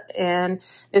Vanilla. And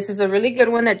this is a really good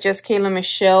one that just Kayla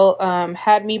Michelle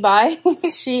had me buy.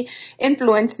 She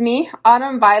influenced me.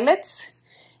 Autumn Violets.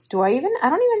 I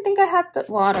don't even think I had the,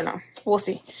 well, I don't know. We'll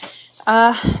see.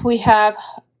 We have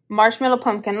Marshmallow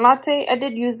Pumpkin Latte. I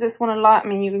did use this one a lot. I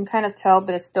mean, you can kind of tell,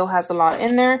 but it still has a lot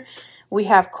in there. We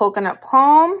have Coconut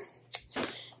Palm.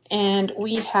 And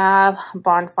we have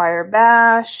Bonfire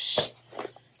Bash.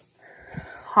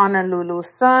 Honolulu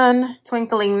Sun.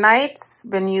 Twinkling Nights.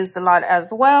 Been used a lot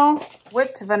as well.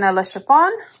 Whipped Vanilla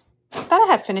Chiffon. I thought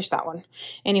I had finished that one.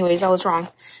 Anyways, I was wrong.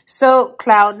 So,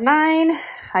 Cloud 9.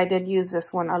 I did use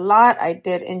this one a lot. I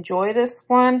did enjoy this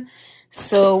one.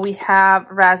 So, we have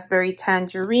Raspberry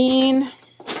Tangerine.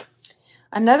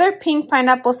 Another Pink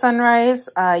Pineapple Sunrise.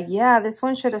 Yeah, this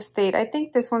one should have stayed. I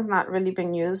think this one's not really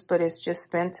been used, but it's just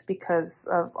spent because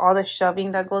of all the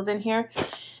shoving that goes in here.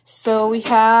 So we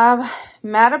have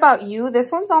Mad About You.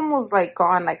 This one's almost like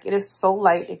gone. Like it is so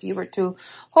light if you were to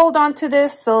hold on to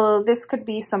this. So this could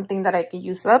be something that I could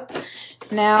use up.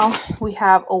 Now we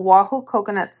have Oahu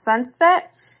Coconut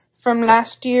Sunset from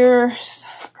last year's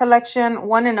collection,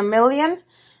 1 in a Million.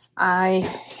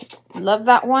 I love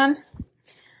that one.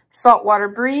 Saltwater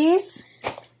Breeze.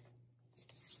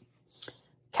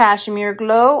 Cashmere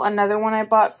Glow, another one I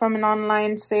bought from an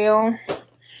online sale.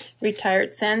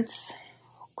 Retired Scents.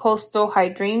 Coastal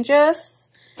Hydrangeas.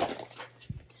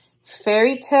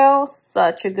 Fairy Tale,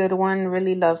 such a good one.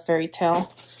 Really love Fairy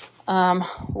Tale.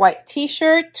 White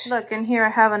t-shirt. Look, in here I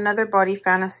have another Body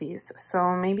Fantasies,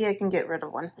 so maybe I can get rid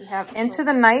of one. We have Into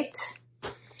the Night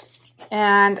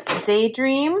and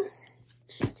Daydream.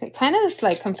 It kind of is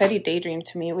like Confetti Daydream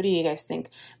to me. What do you guys think?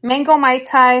 Mango Mai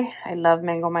Tai. I love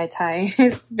Mango Mai Tai.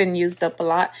 It's been used up a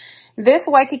lot. This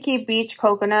Waikiki Beach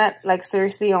Coconut, like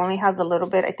seriously, only has a little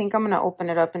bit. I think I'm going to open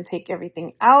it up and take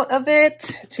everything out of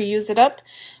it to use it up.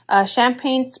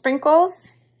 Champagne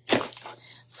Sprinkles.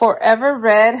 Forever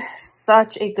Red.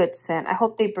 Such a good scent. I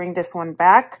hope they bring this one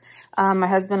back. My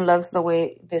husband loves the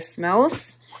way this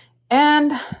smells.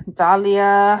 And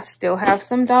Dahlia, still have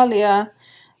some Dahlia.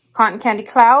 Cotton Candy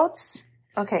Clouds.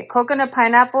 Okay, Coconut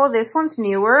Pineapple. This one's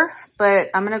newer, but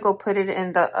I'm going to go put it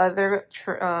in the other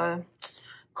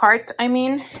cart. I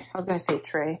was going to say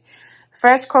tray.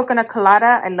 Fresh Coconut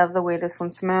Colada. I love the way this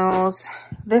one smells.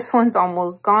 This one's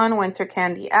almost gone. Winter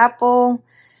Candy Apple.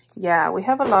 Yeah, we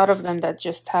have a lot of them that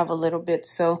just have a little bit.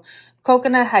 So,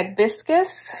 Coconut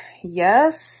Hibiscus.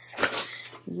 Yes.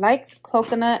 Like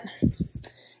coconut.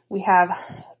 We have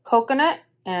coconut.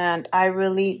 And I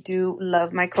really do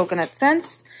love my coconut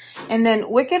scents. And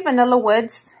then Wicked Vanilla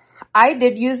Woods. I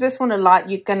did use this one a lot.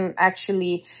 You can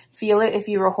actually feel it if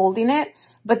you were holding it.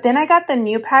 But then I got the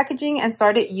new packaging and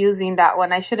started using that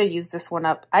one. I should have used this one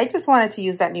up. I just wanted to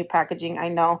use that new packaging. I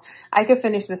know. I could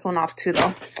finish this one off too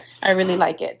though. I really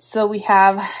like it. So we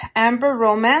have Amber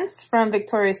Romance from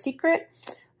Victoria's Secret.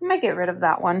 I might get rid of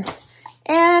that one.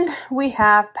 And we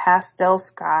have Pastel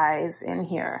Skies in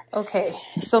here. Okay,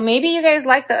 so maybe you guys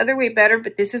like the other way better,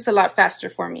 but this is a lot faster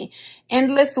for me.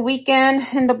 Endless Weekend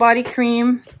in the body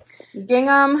cream.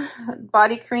 Gingham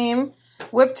body cream.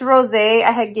 Whipped Rosé.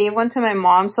 I had gave one to my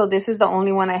mom, so this is the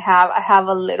only one I have. I have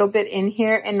a little bit in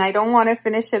here, and I don't want to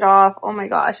finish it off. Oh my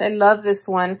gosh, I love this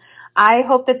one. I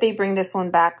hope that they bring this one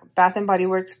back. Bath & Body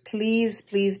Works, please,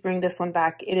 please bring this one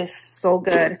back. It is so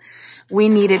good. We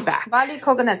need it back. Bali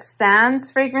Coconut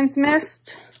Sands Fragrance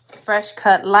Mist. Fresh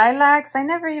Cut Lilacs. I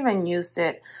never even used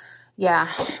it. Yeah,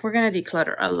 we're going to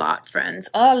declutter a lot, friends.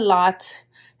 A lot.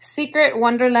 Secret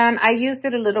Wonderland. I used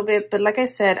it a little bit, but like I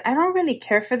said, I don't really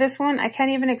care for this one. I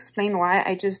can't even explain why.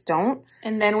 I just don't.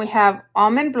 And then we have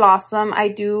Almond Blossom. I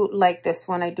do like this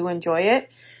one. I do enjoy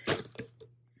it.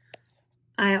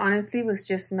 I honestly was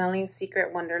just smelling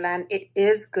Secret Wonderland. It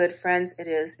is good, friends. It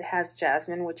is. It has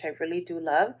jasmine, which I really do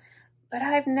love. But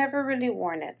I've never really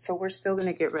worn it, so we're still going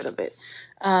to get rid of it.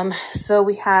 So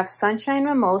we have Sunshine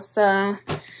Mimosa.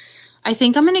 I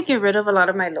think I'm going to get rid of a lot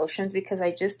of my lotions because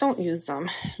I just don't use them.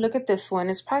 Look at this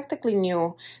one. It's practically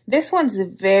new. This one's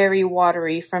very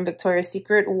watery from Victoria's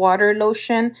Secret. Water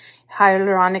lotion,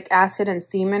 hyaluronic acid, and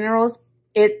sea minerals.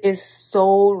 It is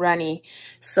so runny.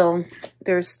 So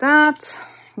there's that.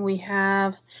 We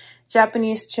have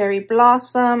Japanese Cherry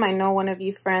Blossom. I know one of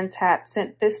you friends had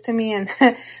sent this to me, and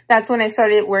that's when I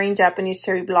started wearing Japanese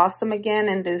Cherry Blossom again,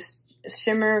 and this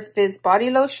Shimmer Fizz Body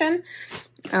Lotion.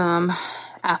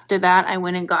 After that, I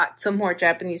went and got some more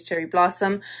Japanese Cherry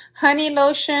Blossom Honey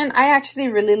Lotion. I actually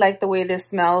really like the way this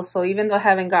smells. So even though I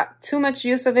haven't got too much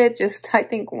use of it, just I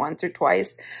think once or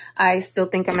twice, I still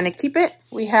think I'm going to keep it.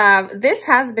 We have, this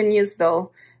has been used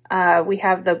though. We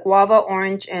have the Guava,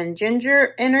 Orange, and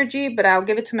Ginger Energy, but I'll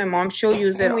give it to my mom. She'll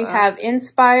use it. And we have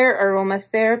Inspire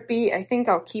Aromatherapy. I think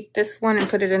I'll keep this one and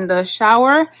put it in the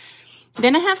shower.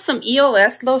 Then I have some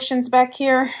EOS lotions back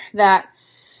here that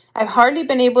I've hardly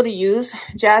been able to use.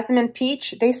 Jasmine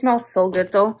Peach. They smell so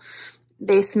good though.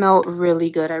 They smell really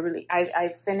good.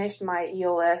 I finished my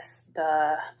EOS,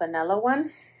 the vanilla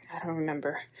one. I don't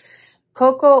remember.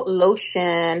 Cocoa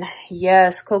Lotion.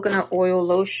 Yes, coconut oil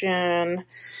lotion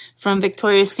from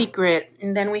Victoria's Secret.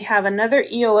 And then we have another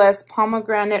EOS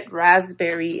Pomegranate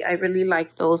Raspberry. I really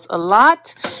like those a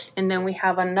lot. And then we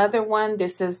have another one.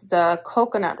 This is the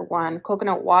coconut one,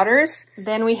 Coconut Waters.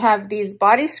 Then we have these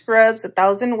body scrubs,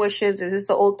 1,000 Wishes. This is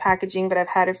the old packaging, but I've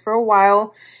had it for a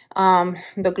while.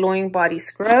 The glowing body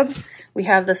scrub. We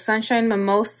have the Sunshine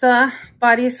Mimosa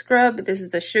body scrub. This is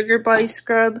the sugar body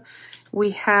scrub. We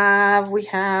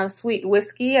have Sweet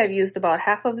Whiskey. I've used about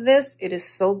half of this. It is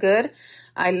so good.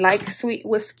 I like Sweet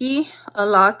Whiskey a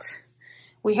lot.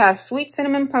 We have Sweet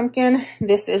Cinnamon Pumpkin.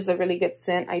 This is a really good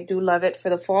scent. I do love it for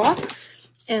the fall.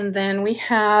 And then we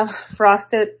have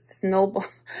Frosted Snow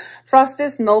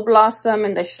Blossom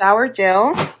in the shower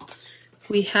gel.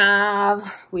 We have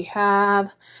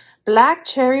Black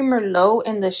Cherry Merlot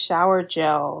in the shower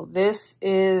gel. This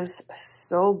is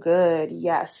so good.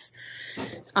 Yes.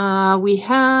 We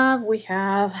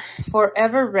have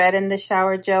Forever Red in the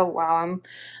shower gel. Wow,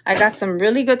 I got some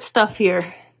really good stuff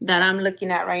here that I'm looking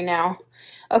at right now.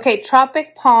 Okay,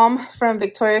 Tropic Palm from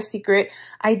Victoria's Secret.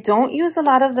 I don't use a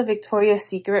lot of the Victoria's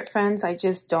Secret, friends. I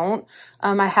just don't.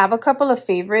 I have a couple of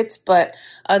favorites, but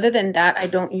other than that, I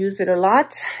don't use it a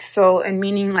lot. So, and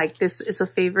meaning like this is a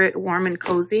favorite, warm and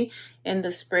cozy in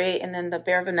the spray. And then the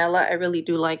Bare Vanilla, I really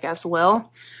do like as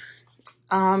well.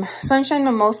 Sunshine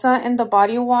Mimosa in the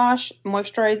body wash,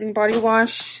 moisturizing body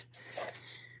wash.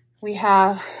 We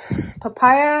have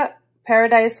Papaya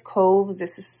Paradise Cove.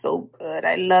 This is so good.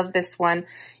 I love this one.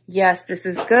 Yes, this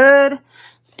is good.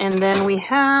 And then we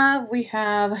have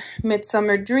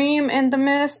Midsummer Dream in the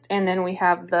mist. And then we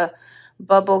have the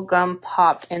Bubblegum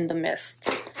Pop in the mist.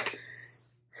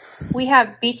 we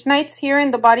have Beach Nights here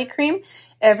in the body cream.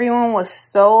 Everyone was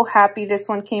so happy this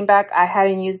one came back. I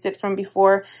hadn't used it from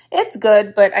before. It's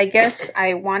good, but I guess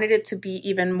I wanted it to be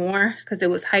even more because it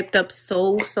was hyped up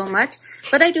so much.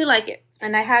 But I do like it,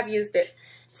 and I have used it.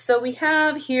 So we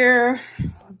have here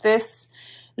this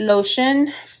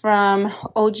lotion from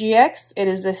OGX. It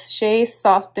is the Shea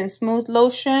Soft and Smooth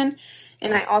lotion.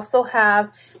 And I also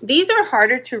have, these are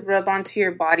harder to rub onto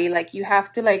your body. Like you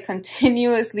have to like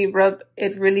continuously rub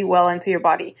it really well into your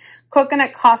body.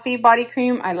 Coconut Coffee body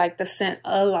cream. I like the scent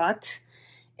a lot.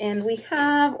 And we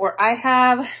have, or I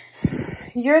have,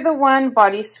 You're the One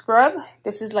body scrub.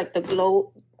 This is like the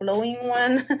glowing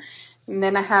one. And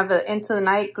then I have the Into the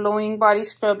Night glowing body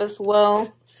scrub as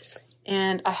well.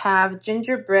 And I have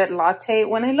gingerbread latte.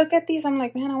 When I look at these, I'm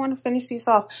like, man, I want to finish these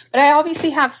off. But I obviously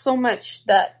have so much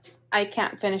that I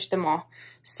can't finish them all.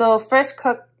 So fresh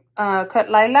cut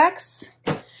lilacs.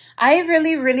 I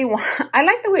really want, I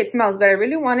like the way it smells, but I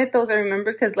really wanted those. I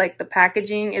remember because like the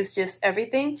packaging is just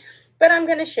everything. But I'm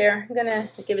going to share. I'm going to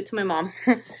give it to my mom.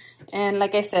 And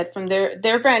like I said, from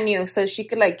they're brand new. So she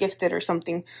could like gift it or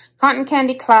something. Cotton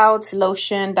Candy Clouds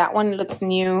lotion. That one looks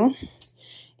new.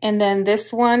 And then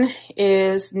this one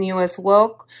is new as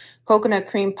well. Coconut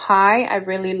Cream Pie. I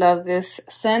really love this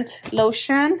scent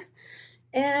lotion.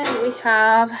 And we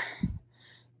have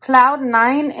Cloud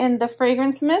 9 in the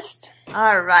fragrance mist.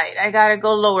 All right, I gotta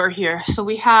go lower here. So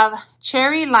we have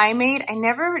Cherry Limeade. I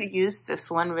never used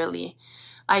this one really.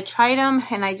 I tried them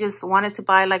and I just wanted to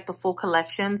buy like the full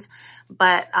collections,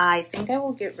 but I think I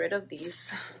will get rid of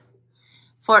these.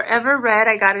 Forever Red,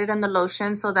 I got it in the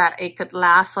lotion so that it could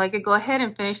last. So I could go ahead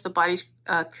and finish the body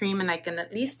cream and I can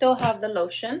at least still have the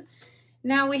lotion.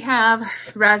 Now we have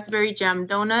Raspberry Jam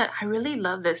Donut. I really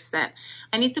love this scent.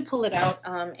 I need to pull it out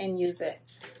and use it.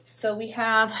 So we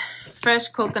have Fresh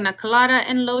Coconut Colada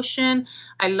in lotion.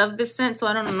 I love this scent, so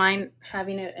I don't mind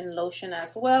having it in lotion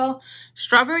as well.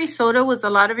 Strawberry Soda was a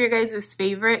lot of your guys'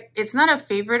 favorite. It's not a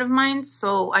favorite of mine,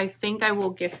 so I think I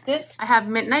will gift it. I have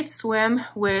Midnight Swim,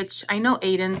 which I know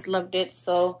Aiden's loved it,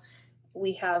 so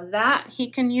we have that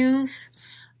he can use.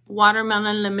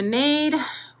 Watermelon Lemonade.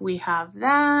 We have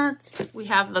that. We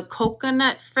have the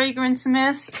Coconut Fragrance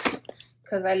Mist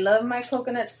because I love my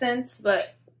coconut scents,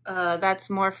 but that's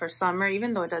more for summer,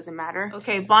 even though it doesn't matter.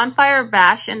 Okay, Bonfire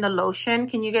Bash in the lotion.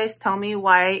 Can you guys tell me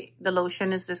why the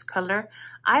lotion is this color?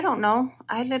 I don't know.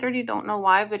 I literally don't know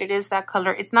why, but it is that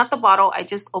color. It's not the bottle. I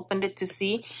just opened it to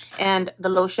see, and the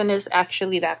lotion is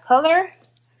actually that color.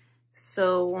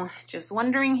 So just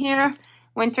wondering here.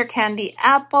 Winter Candy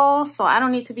Apple. So I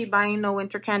don't need to be buying no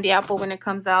Winter Candy Apple when it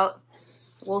comes out.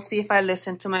 We'll see if I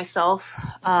listen to myself.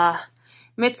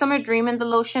 Midsummer Dream in the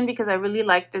lotion because I really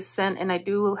like this scent, and I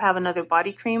do have another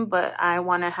body cream, but I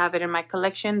want to have it in my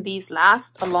collection. These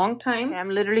last a long time. Okay, I'm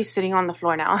literally sitting on the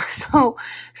floor now. So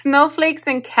Snowflakes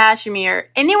and Cashmere.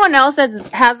 Anyone else that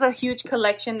has a huge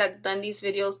collection that's done these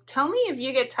videos, tell me if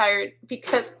you get tired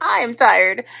because I am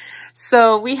tired.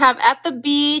 So we have At the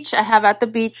Beach. I have At the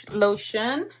Beach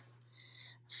lotion.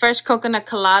 Fresh Coconut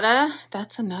Colada.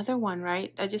 That's another one,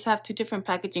 right? I just have two different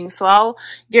packaging, so I'll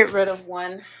get rid of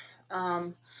one.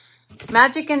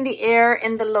 Magic in the Air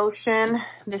in the lotion.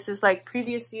 This is like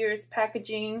previous year's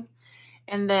packaging.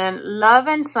 And then Love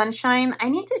and Sunshine. I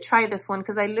need to try this one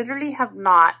because I literally have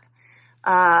not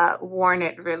worn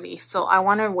it really. So I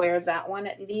want to wear that one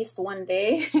at least one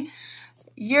day.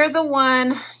 You're the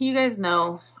One. You guys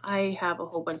know I have a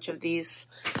whole bunch of these.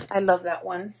 I love that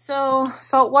one. So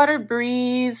Saltwater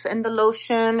Breeze and the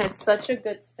lotion. It's such a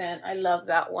good scent. I love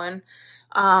that one.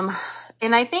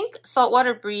 And I think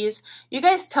Saltwater Breeze, you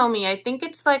guys tell me, I think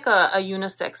it's like a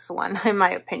unisex one in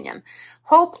my opinion.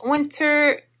 Hope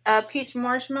Winter Peach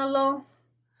Marshmallow.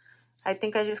 I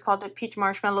think I just called it Peach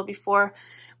Marshmallow before.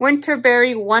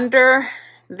 Winterberry Wonder.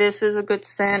 This is a good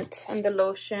scent. And the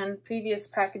lotion, previous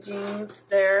packagings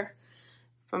there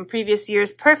from previous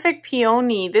years. Perfect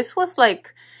Peony. This was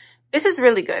like, this is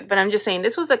really good, but I'm just saying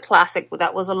this was a classic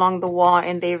that was along the wall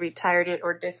and they retired it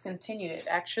or discontinued it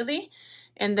actually.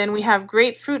 And then we have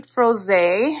Grapefruit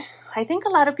Frosé. I think a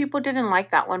lot of people didn't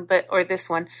like that one, or this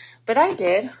one, but I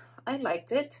did. I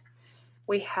liked it.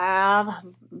 We have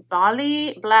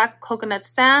Bali Black Coconut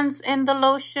Sands in the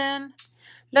lotion.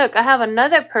 Look, I have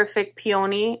another Perfect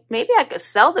Peony. Maybe I could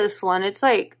sell this one. It's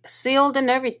like sealed and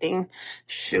everything.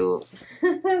 Shoot.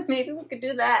 Maybe we could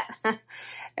do that.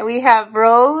 And we have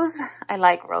Rose. I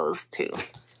like Rose too.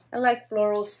 I like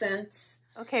floral scents.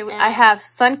 Okay, I have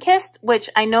Sunkissed, which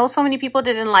I know so many people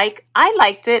didn't like. I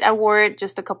liked it. I wore it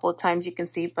just a couple of times, you can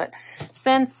see. But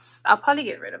since I'll probably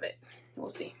get rid of it. We'll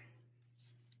see.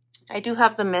 I do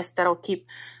have the mist that'll keep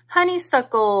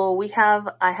Honeysuckle.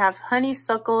 I have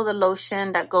honeysuckle, the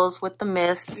lotion that goes with the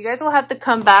mist. You guys will have to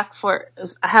come back for,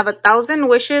 I have 1,000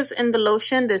 wishes in the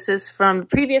lotion. This is from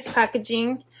previous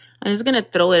packaging. I'm just gonna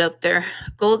throw it up there.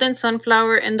 Golden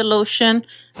sunflower in the lotion.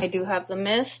 I do have the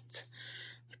mist.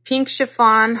 Pink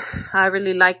chiffon. I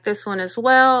really like this one as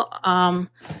well.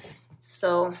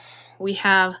 So we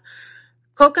have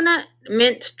coconut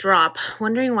mint drop.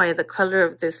 Wondering why the color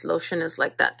of this lotion is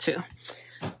like that too.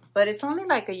 But it's only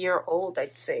like a year old,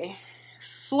 I'd say.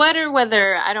 Sweater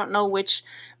weather. I don't know which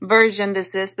version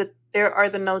this is, but there are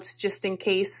the notes just in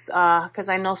case, because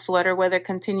I know sweater weather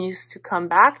continues to come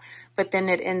back, but then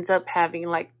it ends up having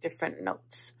like different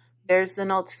notes. There's the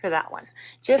notes for that one.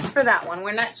 Just for that one.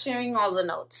 We're not sharing all the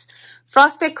notes.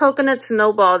 Frosted coconut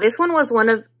snowball. This one was one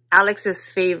of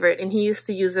Alex's favorite, and he used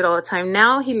to use it all the time.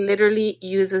 Now he literally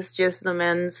uses just the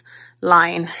men's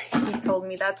line. He told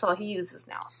me that's all he uses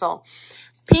now. So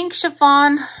pink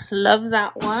chiffon, love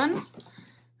that one.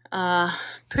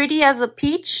 Pretty as a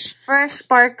peach. Fresh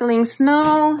sparkling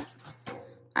snow.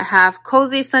 I have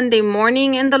cozy Sunday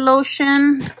morning in the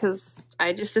lotion because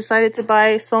I just decided to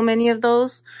buy so many of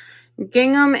those.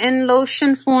 Gingham in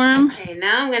lotion form. Okay,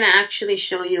 now I'm going to actually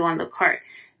show you on the cart.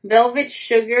 Velvet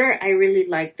sugar. I really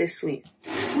like this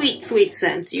sweet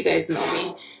scent. You guys know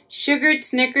me. Sugared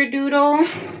snickerdoodle.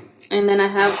 And then I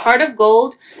have Heart of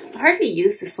Gold. I hardly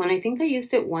use this one. I think I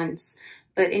used it once.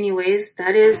 But anyways,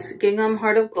 that is Gingham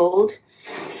Heart of Gold.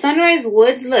 Sunrise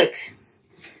Woods. Look.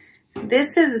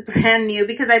 This is brand new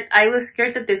because I was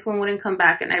scared that this one wouldn't come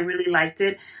back, and I really liked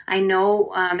it. I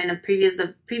know in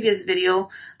the previous video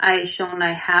I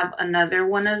have another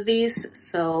one of these,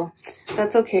 so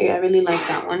that's okay. I really like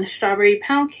that one. Strawberry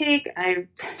pound cake. I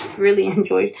really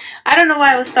enjoyed. I don't know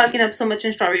why I was stocking up so much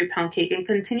in strawberry pound cake, and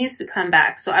continues to come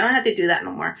back, so I don't have to do that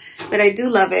no more. But I do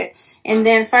love it. And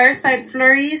then Fireside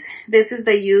Flurries. This is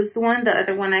the used one. The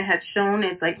other one I had shown,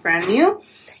 it's like brand new.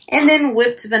 And then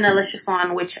whipped vanilla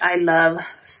chiffon, which I love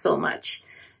so much.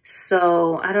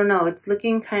 So, I don't know. It's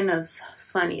looking kind of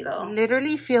funny, though.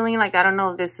 Literally feeling like, I don't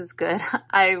know if this is good.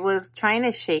 I was trying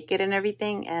to shake it and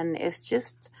everything, and it's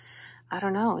just, I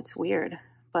don't know. It's weird.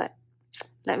 But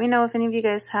let me know if any of you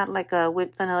guys had like a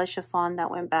whipped vanilla chiffon that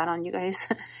went bad on you guys.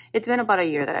 It's been about a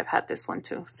year that I've had this one,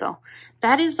 too. So,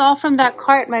 that is all from that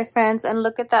cart, my friends. And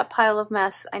look at that pile of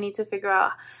mess. I need to figure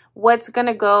out what's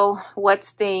gonna go, what's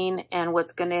staying, and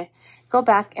what's gonna go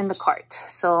back in the cart.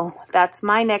 So that's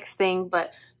my next thing,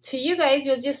 but to you guys,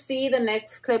 you'll just see the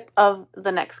next clip of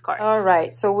the next cart. All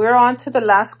right, so we're on to the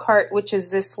last cart, which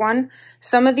is this one.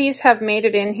 Some of these have made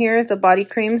it in here, the body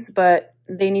creams, but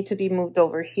they need to be moved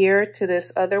over here to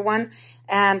this other one.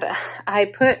 And I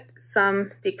put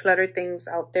some decluttered things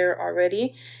out there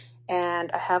already,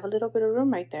 and I have a little bit of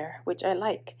room right there, which I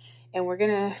like. And we're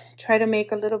going to try to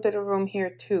make a little bit of room here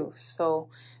too, so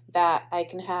that I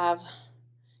can have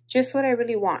just what I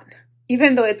really want.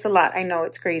 Even though it's a lot, I know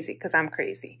it's crazy because I'm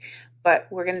crazy. But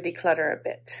we're going to declutter a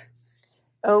bit.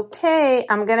 Okay,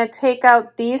 I'm going to take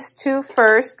out these two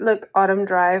first. Look, Autumn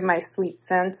Drive, my sweet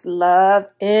scents. Love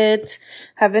it.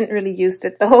 Haven't really used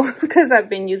it though because I've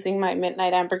been using my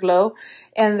Midnight Amber Glow.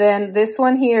 And then this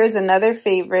one here is another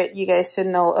favorite you guys should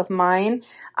know of mine.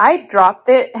 I dropped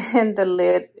it and the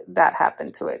lid, that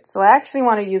happened to it. So I actually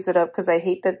want to use it up because I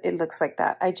hate that it looks like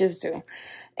that. I just do.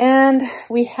 And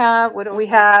we have, what do we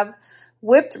have?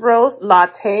 Whipped Rose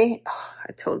Latte. Oh,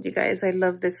 I told you guys I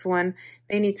love this one.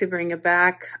 They need to bring it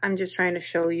back. I'm just trying to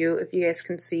show you if you guys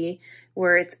can see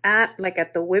where it's at, like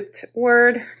at the whipped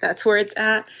word. That's where it's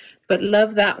at. But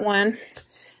love that one.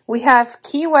 We have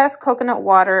Key West Coconut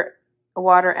Water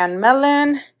and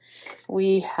Melon.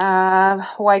 We have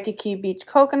Waikiki Beach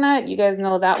Coconut. You guys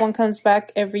know that one comes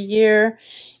back every year.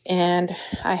 And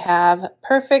I have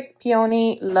Perfect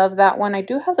Peony. Love that one. I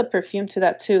do have the perfume to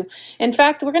that too. In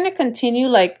fact, we're going to continue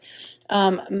like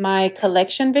my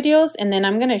collection videos. And then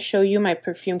I'm going to show you my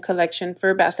perfume collection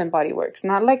for Bath & Body Works.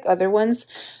 Not like other ones.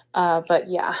 But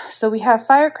yeah. So we have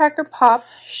Firecracker Pop,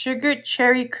 Sugared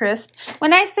Cherry Crisp.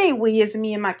 When I say we, it's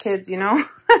me and my kids, you know.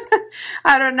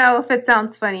 I don't know if it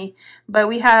sounds funny. But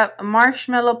we have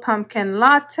Marshmallow Pumpkin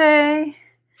Latte,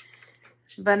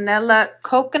 Vanilla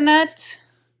Coconut,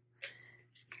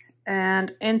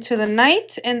 and Into the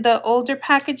Night in the older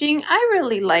packaging. I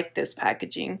really like this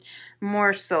packaging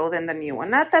more so than the new one.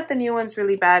 Not that the new one's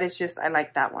really bad, it's just I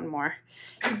like that one more.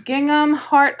 Gingham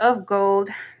Heart of Gold.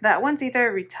 That one's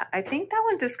either I think that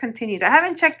one discontinued. I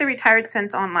haven't checked the retired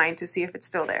scents online to see if it's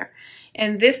still there.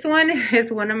 And this one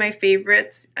is one of my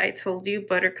favorites. I told you,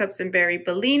 Buttercups and Berry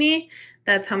Bellini.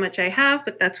 That's how much I have,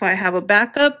 but that's why I have a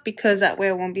backup, because that way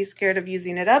I won't be scared of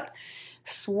using it up.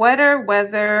 Sweater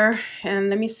Weather, and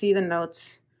let me see the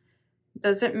notes.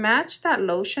 Does it match that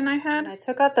lotion I had? I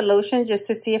took out the lotion just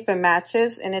to see if it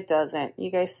matches, and it doesn't.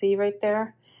 You guys see right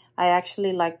there? I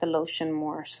actually like the lotion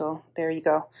more, so there you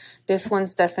go. This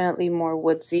one's definitely more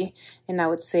woodsy, and I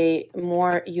would say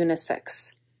more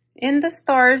unisex. In the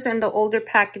stars and the older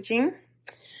packaging,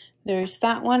 there's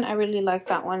that one. I really like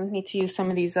that one. Need to use some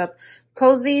of these up.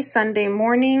 Cozy Sunday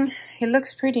Morning. It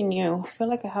looks pretty new. I feel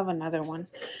like I have another one,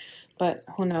 but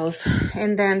who knows.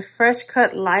 And then Fresh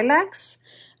Cut Lilacs.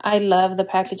 I love the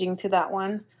packaging to that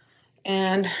one.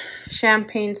 And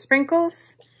Champagne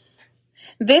Sprinkles.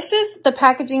 This is the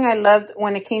packaging I loved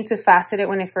when it came to Faceted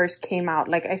when it first came out.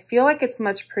 Like, I feel like it's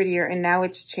much prettier, and now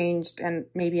it's changed, and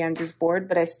maybe I'm just bored,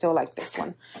 but I still like this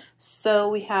one. So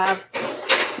we have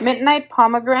Midnight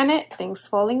Pomegranate. Things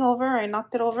falling over. I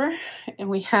knocked it over. And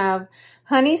we have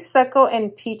Honeysuckle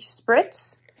and Peach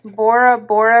Spritz. Bora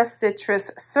Bora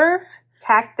Citrus Surf.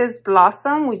 Cactus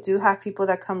Blossom. We do have people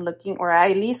that come looking, or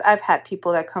at least I've had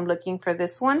people that come looking for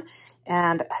this one.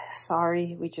 And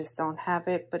sorry, we just don't have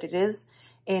it, but it is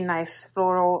a nice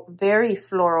floral, very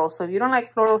floral. So if you don't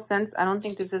like floral scents, I don't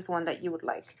think this is one that you would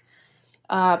like.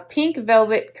 Pink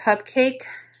Velvet Cupcake.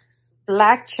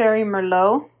 Black Cherry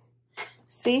Merlot.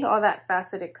 See all that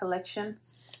faceted collection.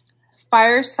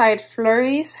 Fireside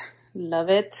Flurries. Love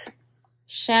it.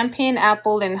 Champagne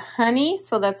Apple and Honey.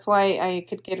 So that's why I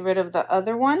could get rid of the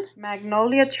other one.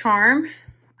 Magnolia Charm.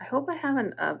 I hope I have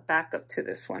a backup to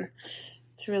this one.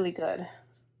 It's really good.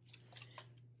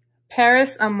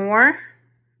 Paris Amour.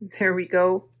 There we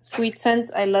go. Sweet scents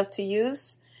I love to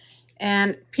use.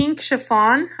 And Pink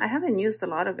Chiffon. I haven't used a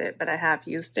lot of it, but I have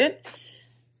used it.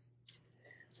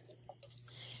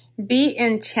 Be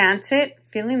Enchanted.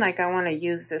 Feeling like I want to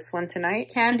use this one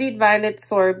tonight. Candied Violet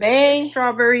Sorbet.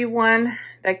 Strawberry one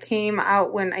that came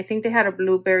out when I think they had a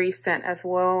blueberry scent as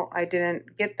well. I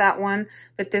didn't get that one,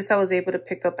 but this I was able to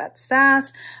pick up at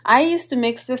SAS. I used to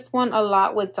mix this one a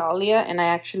lot with Dahlia, and I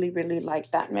actually really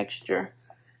like that mixture.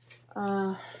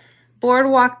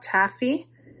 Boardwalk Taffy.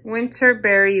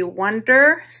 Winterberry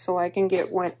Wonder. So I can get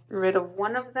rid of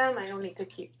one of them. I don't need to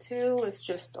keep two. It's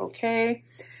just okay.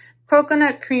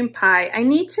 Coconut Cream Pie. I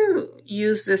need to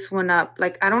use this one up.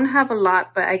 Like, I don't have a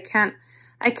lot, but I can't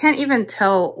even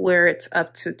tell where it's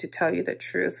up to tell you the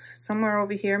truth. Somewhere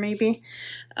over here, maybe.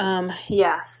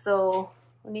 Yeah, so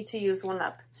we need to use one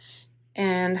up.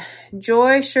 And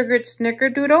Joy Sugared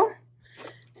Snickerdoodle.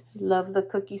 Love the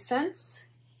cookie scents.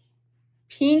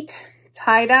 Pink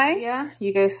Tie-Dye. Yeah,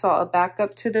 you guys saw a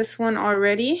backup to this one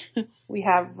already. We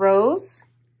have Rose.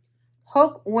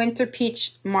 Hope Winter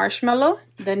Peach Marshmallow,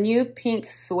 the new Pink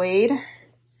Suede,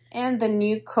 and the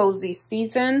new Cozy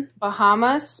Season.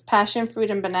 Bahamas Passion Fruit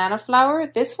and Banana Flower.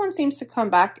 This one seems to come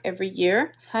back every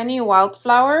year. Honey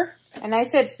Wildflower. And I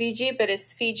said Fiji, but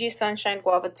it's Fiji Sunshine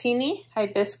Guavatini.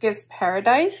 Hibiscus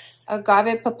Paradise.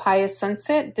 Agave Papaya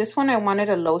Sunset. This one I wanted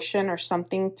a lotion or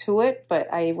something to it, but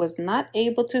I was not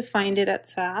able to find it at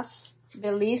SAS.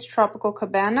 Belize Tropical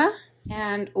Cabana.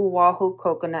 And Oahu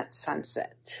Coconut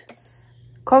Sunset.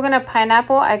 Coconut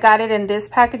Pineapple, I got it in this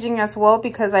packaging as well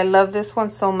because I love this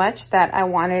one so much that I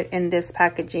want it in this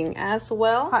packaging as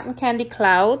well. Cotton Candy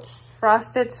Clouds,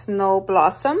 Frosted Snow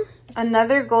Blossom,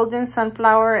 another Golden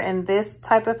Sunflower in this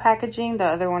type of packaging. The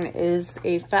other one is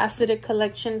a Faceted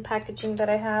Collection packaging that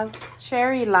I have.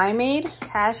 Cherry Limeade,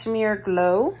 Cashmere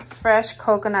Glow, Fresh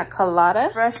Coconut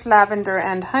Colada, Fresh Lavender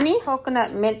and Honey,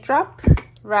 Coconut Mint Drop,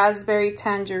 Raspberry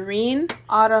Tangerine,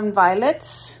 Autumn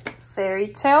Violets, Fairy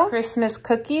Tale, Christmas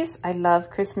Cookies. I love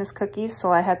Christmas cookies, so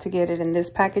I had to get it in this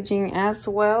packaging as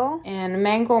well. And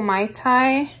Mango Mai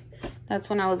Tai. That's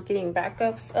when I was getting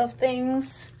backups of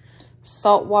things.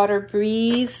 Saltwater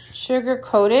Breeze, Sugar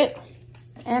Coated,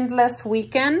 Endless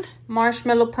Weekend,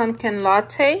 Marshmallow Pumpkin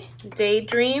Latte,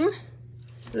 Daydream,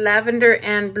 Lavender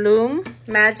and Bloom,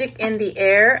 Magic in the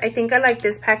Air. I think I like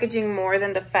this packaging more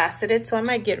than the Faceted, so I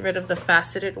might get rid of the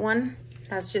Faceted one.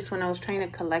 That's just when I was trying to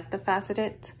collect the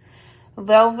Faceted.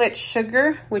 Velvet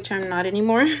Sugar, which I'm not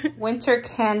anymore. Winter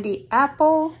Candy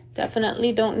Apple.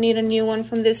 Definitely don't need a new one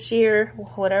from this year,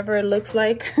 whatever it looks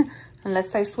like,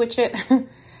 unless I switch it.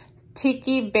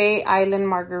 Tiki Bay Island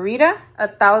Margarita.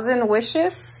 1,000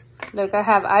 Wishes. Look, I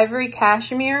have Ivory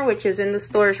Cashmere, which is in the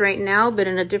stores right now, but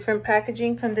in a different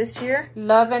packaging from this year.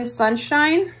 Love and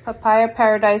Sunshine. Papaya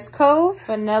Paradise Cove.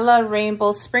 Vanilla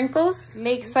Rainbow Sprinkles.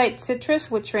 Lakeside Citrus,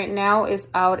 which right now is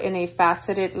out in a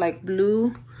faceted like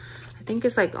blue. I think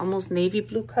it's like almost navy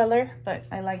blue color, but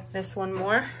I like this one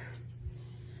more.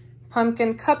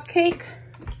 Pumpkin Cupcake,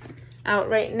 out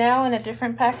right now in a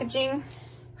different packaging.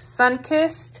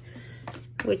 Sunkissed,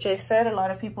 which I said a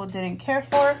lot of people didn't care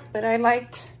for, but I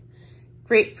liked.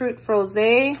 Grapefruit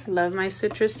Frosé, love my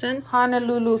citrus scent.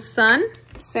 Honolulu Sun,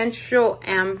 Sensual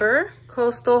Amber,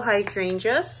 Coastal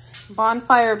Hydrangeas,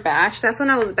 Bonfire Bash. That's when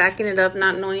I was backing it up,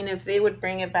 not knowing if they would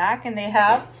bring it back, and they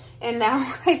have. And now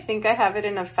I think I have it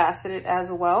in a faceted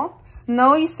as well.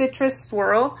 Snowy Citrus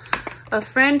Swirl. A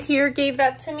friend here gave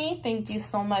that to me. Thank you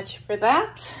so much for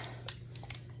that.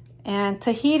 And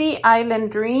Tahiti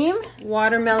Island Dream,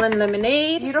 Watermelon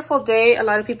Lemonade. Beautiful Day. A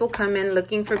lot of people come in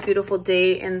looking for Beautiful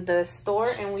Day in the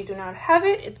store, and we do not have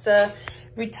it. It's a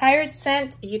retired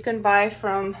scent you can buy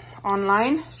from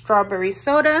online. Strawberry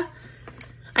Soda.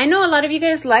 I know a lot of you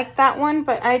guys like that one,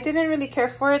 but I didn't really care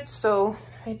for it, so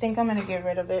I think I'm gonna get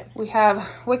rid of it. We have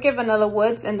Wicked Vanilla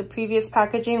Woods in the previous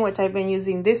packaging, which I've been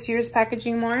using this year's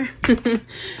packaging more.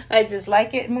 I just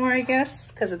like it more, I guess,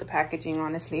 because of the packaging,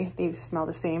 honestly. They smell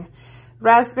the same.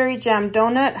 Raspberry Jam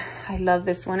Donut. I love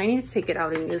this one. I need to take it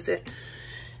out and use it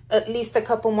at least a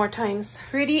couple more times.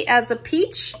 Pretty as a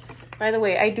Peach. By the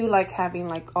way, I do like having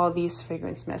like all these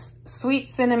fragrance mists. Sweet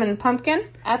Cinnamon Pumpkin.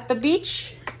 At the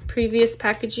Beach. Previous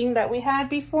packaging that we had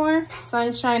before.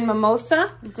 Sunshine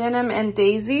Mimosa, Denim and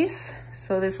Daisies.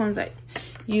 So this one's I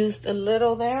used a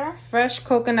little there. Fresh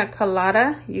Coconut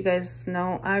Colada. You guys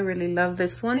know I really love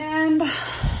this one. And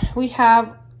we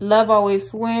have Love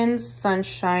Always Wins,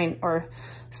 Sunshine or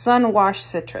Sun Wash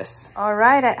Citrus. All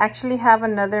right, I actually have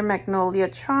another Magnolia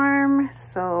Charm.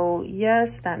 So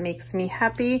yes, that makes me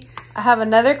happy. I have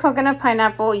another Coconut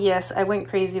Pineapple. Yes, I went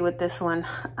crazy with this one.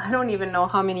 I don't even know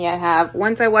how many I have.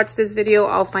 Once I watch this video,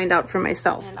 I'll find out for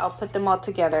myself. And I'll put them all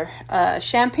together.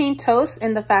 Champagne Toast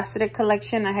in the Faceted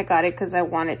Collection. I had got it because I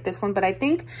wanted this one, but I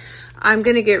think I'm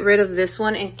gonna get rid of this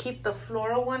one and keep the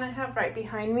floral one I have right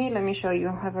behind me. Let me show you.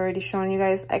 I've already shown you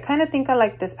guys. I kind of think I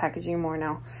like this packaging more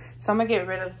now. So I'm gonna get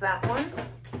rid of that one.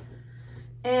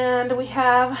 And we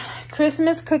have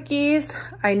Christmas Cookies.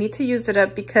 I need to use it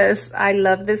up because I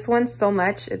love this one so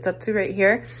much. It's up to right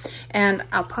here. And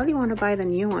I'll probably want to buy the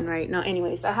new one right now.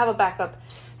 Anyways, I have a backup,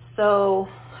 so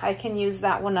I can use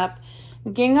that one up.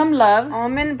 Gingham Love,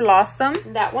 Almond Blossom.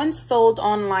 That one's sold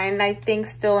online, I think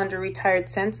still under Retired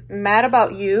Scents. Mad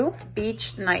About You,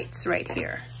 Beach Nights right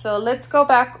here. So let's go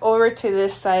back over to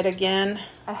this side again.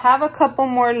 I have a couple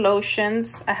more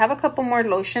lotions.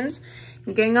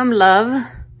 Gingham Love.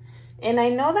 And I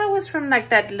know that was from like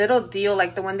that little deal,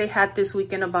 like the one they had this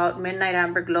weekend about Midnight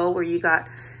Amber Glow, where you got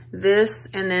this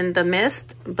and then the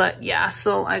mist. But yeah,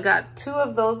 so I got 2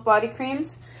 of those body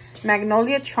creams.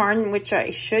 Magnolia Charm, which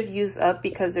I should use up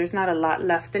because there's not a lot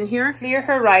left in here. Clear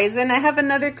Horizon. I have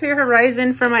another Clear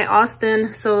Horizon for my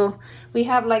Austin. So we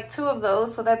have like 2 of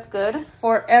those, so that's good.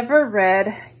 Forever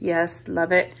Red. Yes,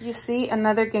 love it. You see,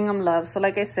 another Gingham Love. So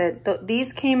like I said,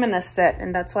 these came in a set,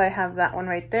 and that's why I have that one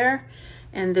right there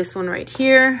and this one right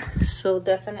here. So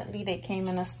definitely they came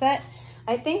in a set.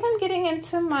 I think I'm getting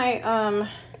into my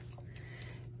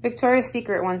Victoria's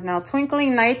Secret ones now.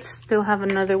 Twinkling Nights, still have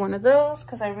another one of those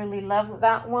because I really love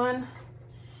that one.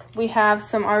 We have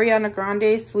some Ariana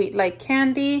Grande Sweet Like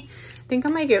Candy. I think I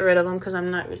might get rid of them because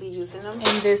I'm not really using them.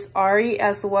 And this Ari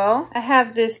as well. I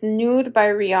have this Nude by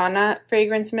Rihanna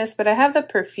fragrance mist, but I have the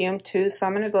perfume too, so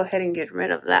I'm going to go ahead and get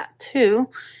rid of that too.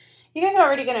 You guys are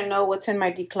already going to know what's in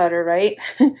my declutter, right?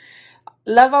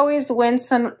 Love Always Wins,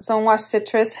 Sunwash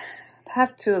Citrus. I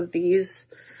have 2 of these.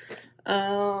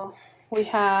 We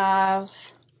have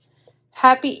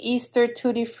Happy Easter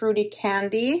Tutti Frutti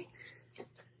Candy.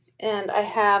 And I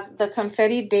have the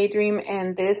Confetti Daydream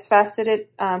and this faceted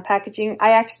packaging.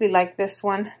 I actually like this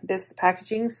one, this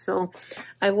packaging, so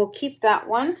I will keep that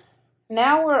one.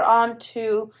 Now we're on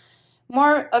to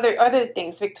more other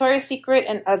things. Victoria's Secret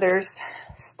and others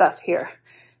stuff here.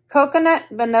 Coconut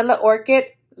Vanilla Orchid,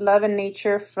 Love and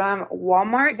Nature from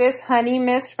Walmart. This Honey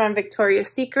Mist from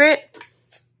Victoria's Secret.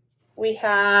 We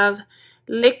have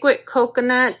Liquid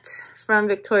Coconut from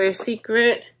Victoria's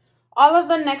Secret. All of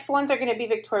the next ones are going to be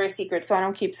Victoria's Secret, so I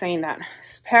don't keep saying that.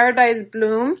 Paradise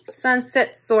Bloom,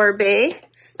 Sunset Sorbet,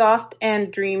 Soft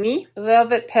and Dreamy,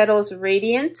 Velvet Petals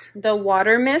Radiant, The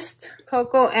Water Mist,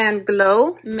 Cocoa and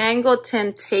Glow, Mango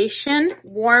Temptation,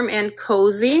 Warm and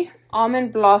Cozy,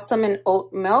 Almond Blossom and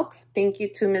Oat Milk. Thank you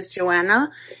to Miss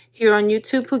Joanna here on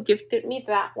YouTube who gifted me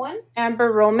that one.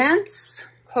 Amber Romance,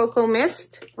 Cocoa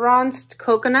Mist, Bronzed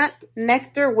Coconut,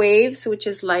 Nectar Waves, which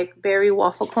is like berry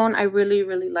waffle cone. I really,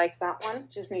 really like that one.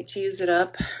 Just need to use it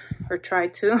up or try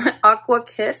to. Aqua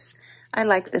Kiss. I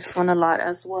like this one a lot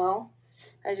as well.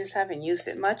 I just haven't used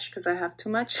it much because I have too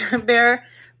much. Bare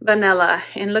Vanilla.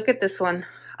 And look at this one.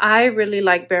 I really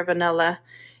like Bare Vanilla.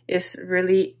 It's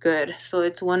really good. So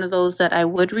it's one of those that I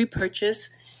would repurchase.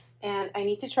 And I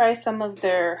need to try some of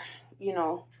their, you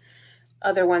know,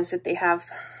 other ones that they have.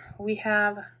 We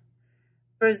have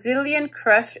Brazilian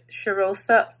Crush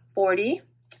Cheirosa 40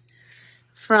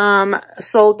 from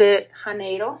Sol de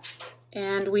Janeiro.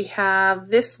 And we have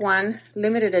this one,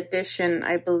 limited edition,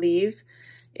 I believe,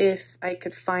 if I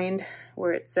could find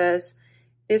where it says.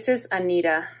 This is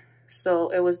Anita. So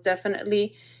it was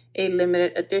definitely a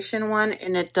limited edition one,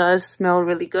 and it does smell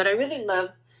really good. I really love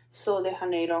Sol de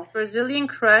Janeiro. Brazilian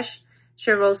Crush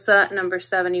Cheirosa number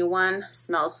 71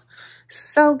 smells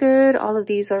so good. All of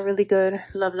these are really good.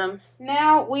 Love them.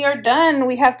 Now we are done.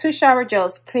 We have 2 shower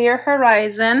gels. Clear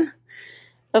Horizon,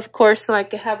 of course, so I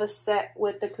could have a set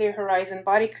with the Clear Horizon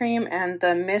body cream and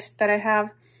the mist that I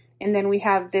have. And then we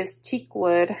have this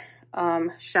teakwood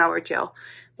shower gel,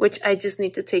 which I just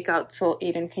need to take out so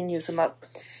Aiden can use them up.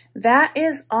 That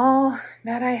is all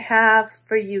that I have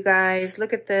for you guys.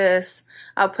 Look at this.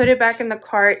 I'll put it back in the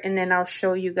cart and then I'll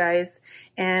show you guys,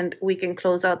 and we can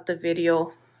close out the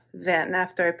video then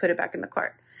after I put it back in the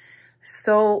cart.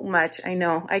 So much, I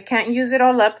know. I can't use it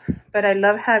all up, but I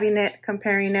love having it,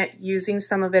 comparing it, using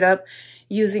some of it up,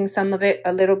 using some of it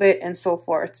a little bit, and so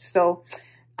forth. So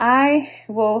I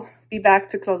will be back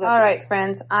to close out. All right,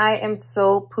 friends, I am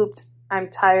so pooped. I'm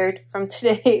tired from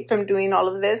today, from doing all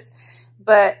of this.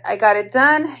 But I got it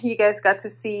done. You guys got to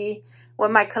see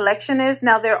what my collection is.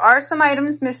 Now, there are some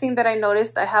items missing that I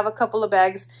noticed. I have a couple of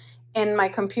bags in my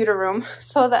computer room,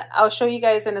 so that I'll show you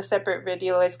guys in a separate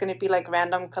video. It's going to be like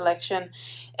random collection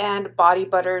and body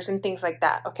butters and things like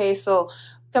that. Okay, so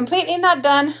completely not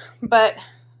done, but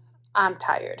I'm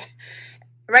tired.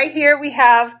 Right here, we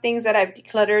have things that I've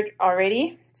decluttered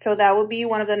already. So that will be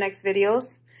one of the next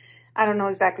videos. I don't know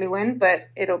exactly when, but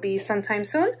it'll be sometime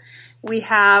soon. We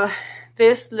have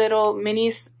this little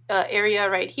mini area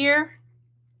right here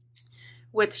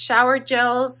with shower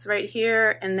gels right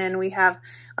here. And then we have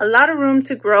a lot of room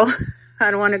to grow.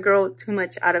 I don't want to grow too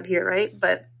much out of here, right?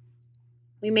 But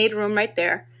we made room right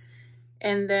there.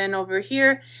 And then over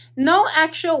here, no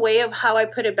actual way of how I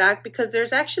put it back, because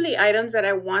there's actually items that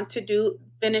I want to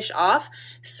finish off.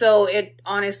 So it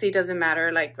honestly doesn't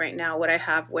matter, like right now, what I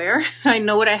have where. I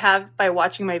know what I have by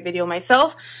watching my video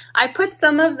myself. I put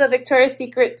some of the Victoria's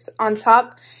Secrets on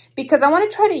top because I want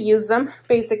to try to use them.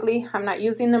 Basically, I'm not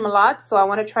using them a lot, so I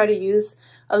want to try to use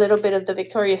a little bit of the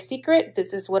Victoria's Secret.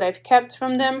 This is what I've kept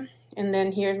from them. And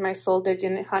then here's my Sol de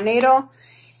Janeiro.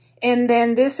 And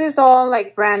then this is all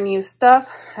like brand new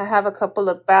stuff. I have a couple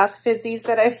of bath fizzies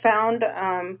that I found.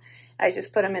 I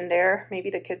just put them in there.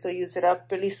 Maybe the kids will use it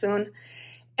up really soon.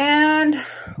 And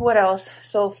what else?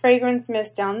 So fragrance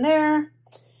mist down there.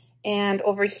 And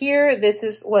over here,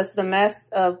 was the mess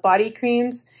of body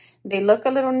creams. They look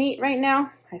a little neat right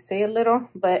now. I say a little,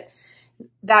 but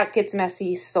that gets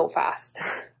messy so fast.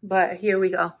 But here we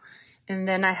go. And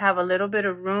then I have a little bit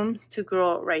of room to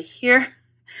grow right here.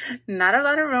 Not a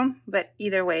lot of room, but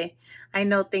either way, I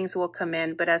know things will come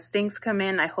in. But as things come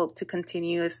in, I hope to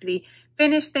continuously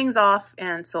finish things off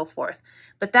and so forth.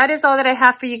 But that is all that I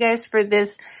have for you guys for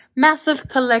this massive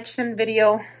collection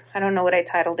video. I don't know what I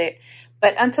titled it.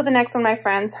 But until the next one, my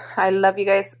friends, I love you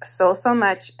guys so, so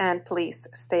much. And please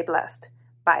stay blessed.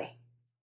 Bye.